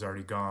Bobby's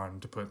already gone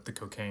to put the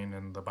cocaine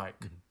in the bike.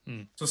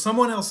 Mm-hmm. So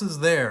someone else is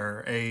there,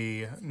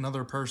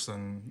 another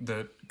person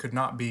that could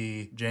not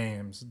be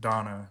James,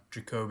 Donna,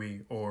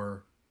 Jacoby,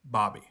 or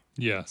Bobby.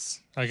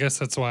 Yes. I guess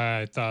that's why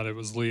I thought it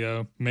was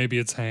Leo. Maybe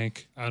it's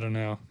Hank. I don't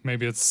know.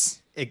 Maybe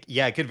it's...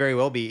 It could very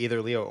well be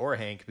either Leo or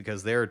Hank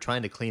because they're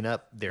trying to clean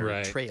up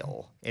their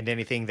trail and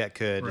anything that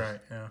could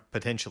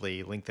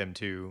potentially link them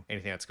to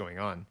anything that's going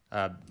on.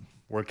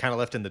 We're kind of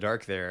left in the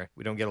dark there.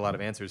 We don't get a lot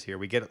of answers here.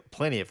 We get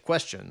plenty of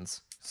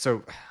questions.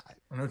 So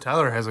I know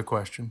Tyler has a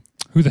question.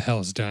 Who the hell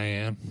is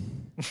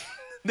Diane?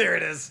 There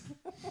it is.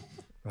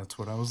 That's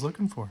what I was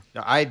looking for.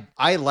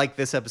 I like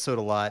this episode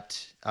a lot,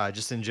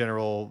 just in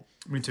general.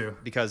 Me too.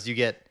 Because you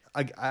get,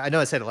 I know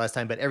I said it last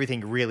time, but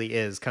everything really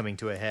is coming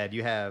to a head.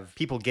 You have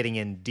people getting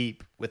in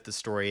deep with the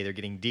story. They're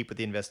getting deep with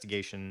the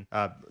investigation.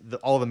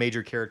 All the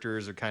major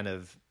characters are kind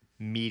of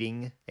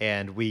meeting,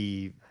 and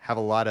we have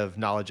a lot of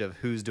knowledge of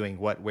who's doing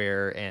what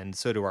where, and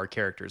so do our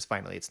characters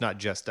finally. It's not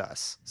just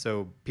us.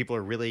 So people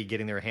are really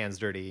getting their hands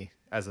dirty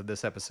as of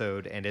this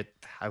episode, and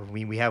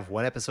we have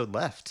one episode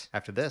left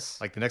after this.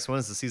 Like, the next one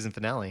is the season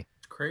finale.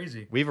 It's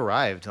crazy. We've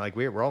arrived. Like,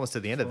 we're almost to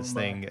the end of this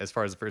thing as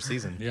far as the first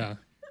season. Yeah.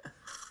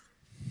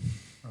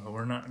 Oh,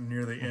 we're not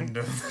near the end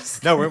of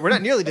this. No, we're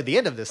not nearly to the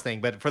end of this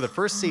thing, but for the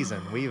first season,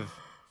 we've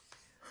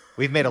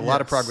made a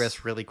lot of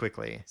progress really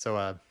quickly.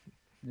 So,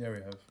 yeah, we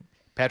have.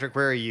 Patrick,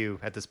 where are you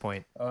at this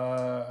point?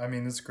 I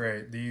mean, it's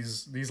great.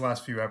 These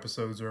last few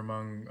episodes are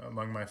among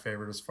my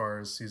favorite as far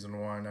as season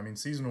 1. I mean,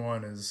 season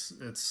 1 is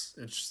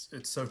it's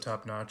so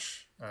top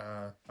notch.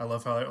 I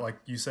love how, like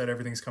you said,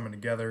 everything's coming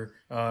together.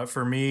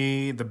 For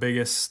me, the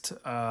biggest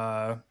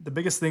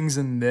things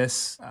in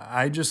this,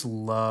 I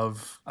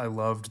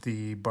loved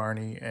the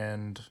Barney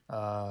and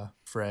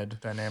Fred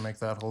dynamic.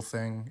 That whole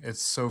thing,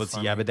 it's so Let's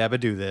funny. yabba dabba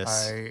do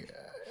this.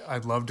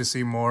 I'd love to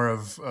see more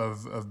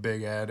of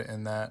Big Ed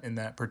in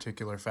that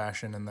particular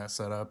fashion and that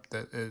setup.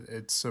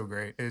 It's so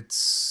great.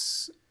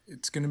 It's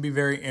going to be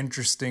very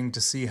interesting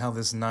to see how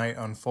this night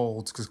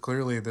unfolds, because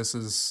clearly this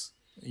is,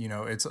 you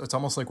know, it's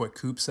almost like what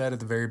Coop said at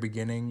the very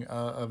beginning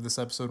of this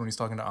episode when he's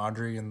talking to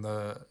Audrey in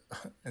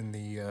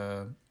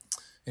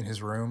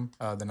his room.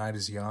 The night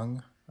is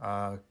young.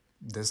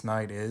 This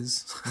night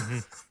is.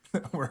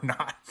 Mm-hmm. We're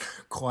not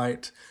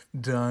quite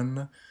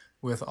done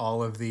with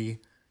all of the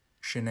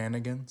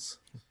shenanigans.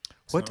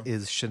 What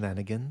is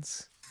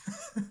shenanigans?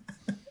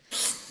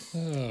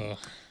 Oh.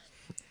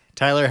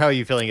 Tyler, how are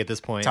you feeling at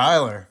this point?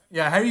 Tyler,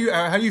 yeah,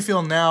 how do you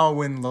feel now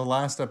when the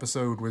last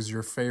episode was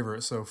your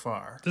favorite so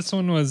far? This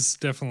one was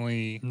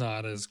definitely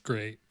not as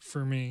great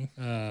for me.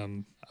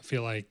 I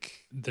feel like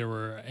there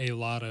were a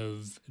lot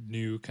of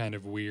new kind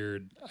of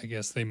weird, I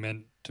guess they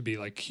meant to be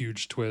like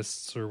huge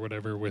twists or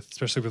whatever,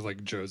 especially with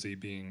like Josie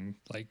being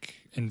like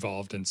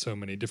involved in so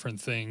many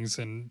different things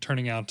and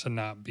turning out to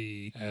not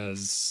be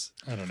as,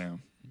 I don't know.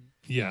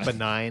 Yeah.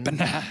 Benign.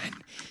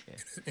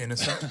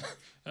 Innocent.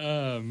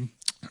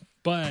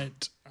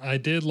 But I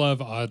did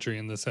love Audrey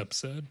in this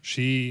episode.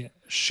 She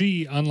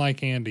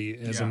unlike Andy,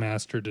 is a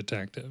master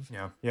detective.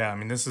 Yeah. I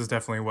mean, this is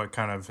definitely what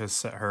kind of has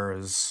set her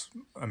as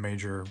a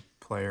major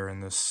player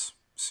in this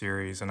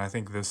series, and I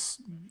think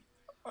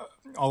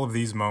all of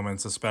these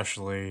moments,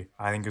 especially,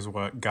 I think is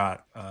what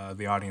got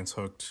the audience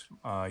hooked.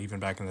 Even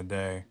back in the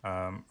day,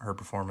 her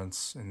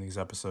performance in these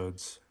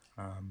episodes.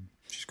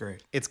 She's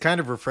great. It's kind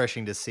of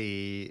refreshing to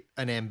see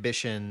an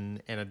ambition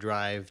and a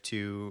drive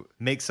to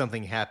make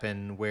something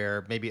happen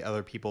where maybe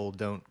other people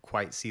don't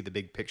quite see the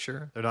big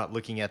picture. They're not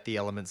looking at the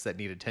elements that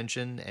need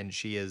attention, and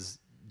she is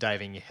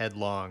diving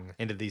headlong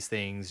into these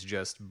things,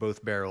 just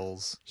both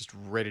barrels, just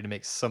ready to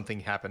make something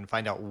happen,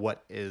 find out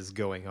what is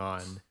going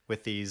on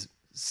with these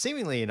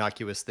seemingly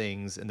innocuous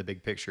things in the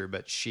big picture,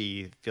 but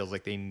she feels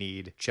like they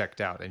need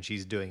checked out, and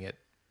she's doing it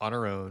on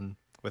her own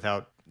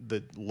without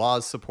the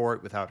law's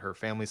support, without her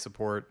family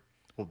support.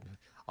 Well,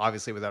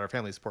 obviously without our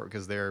family support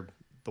because they're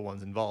the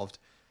ones involved.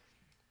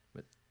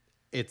 But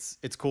it's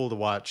cool to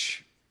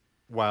watch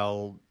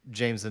while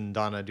James and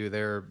Donna do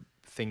their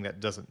thing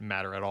that doesn't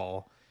matter at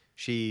all.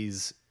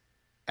 She's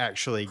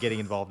actually getting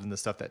involved in the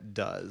stuff that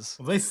does.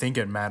 Well, they think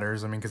it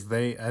matters. I mean, because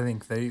I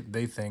think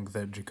they think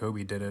that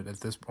Jacoby did it at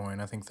this point.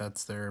 I think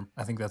that's where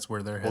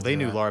they're headed. Well, they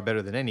knew Laura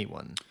better than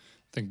anyone. I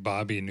think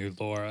Bobby knew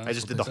Laura. I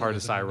just did the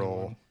hardest eye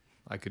roll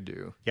I could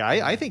do. Yeah,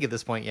 I think at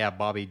this point,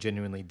 Bobby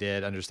genuinely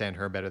did understand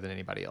her better than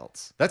anybody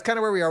else. That's kind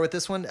of where we are with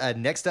this one.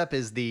 Next up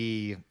is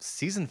the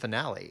season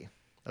finale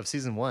of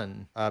season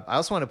 1. I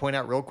also want to point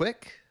out real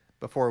quick,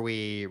 before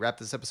we wrap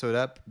this episode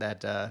up,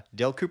 that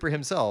Dale Cooper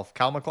himself,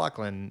 Kyle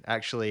MacLachlan,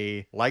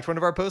 actually liked one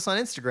of our posts on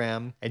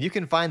Instagram, and you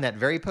can find that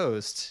very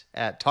post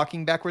at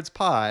Talking Backwards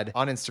Pod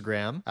on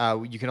Instagram.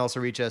 You can also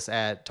reach us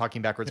at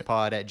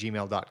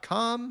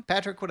talkingbackwardspod@gmail.com.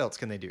 Patrick, what else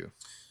can they do?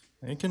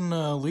 They can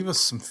leave us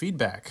some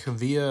feedback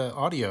via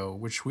audio,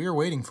 which we are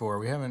waiting for.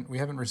 We haven't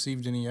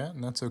received any yet,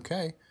 and that's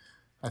okay.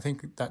 I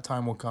think that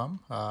time will come.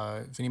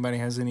 If anybody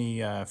has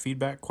any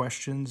feedback,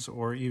 questions,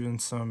 or even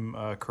some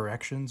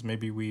corrections,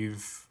 maybe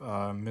we've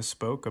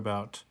misspoke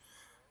about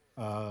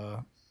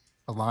a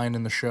line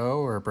in the show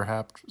or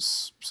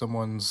perhaps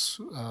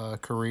someone's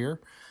career,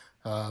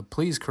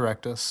 please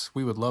correct us.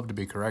 We would love to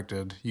be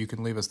corrected. You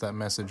can leave us that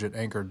message at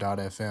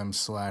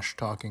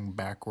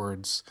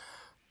anchor.fm/talkingbackwards.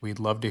 We'd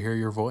love to hear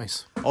your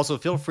voice. Also,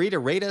 feel free to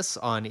rate us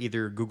on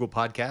either Google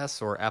Podcasts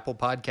or Apple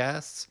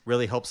Podcasts.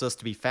 Really helps us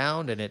to be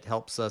found, and it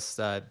helps us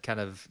kind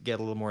of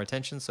get a little more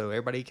attention so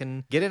everybody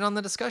can get in on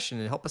the discussion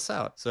and help us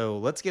out. So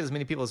let's get as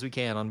many people as we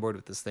can on board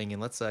with this thing, and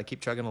let's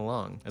keep chugging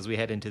along as we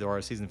head into our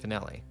season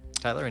finale.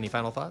 Tyler, any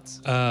final thoughts?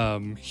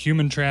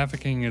 Human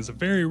trafficking is a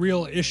very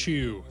real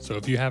issue. So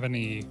if you have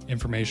any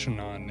information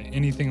on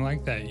anything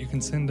like that, you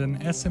can send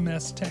an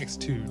SMS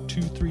text to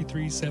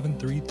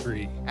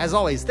 233733. As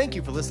always, thank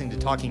you for listening to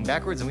Talking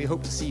Backwards, and we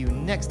hope to see you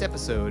next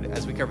episode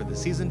as we cover the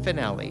season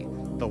finale,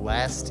 The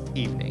Last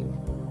Evening.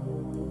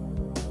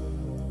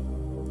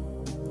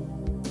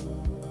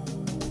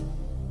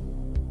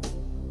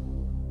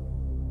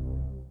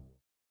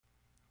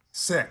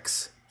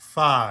 6,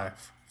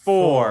 5,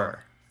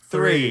 4,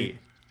 3,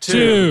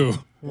 2,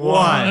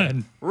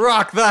 1.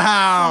 Rock the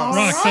house.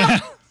 Rock the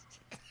house.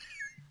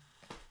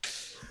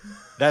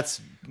 That's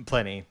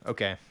plenty.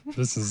 Okay.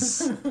 This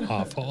is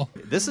awful.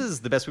 This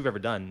is the best we've ever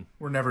done.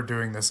 We're never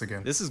doing this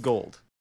again. This is gold.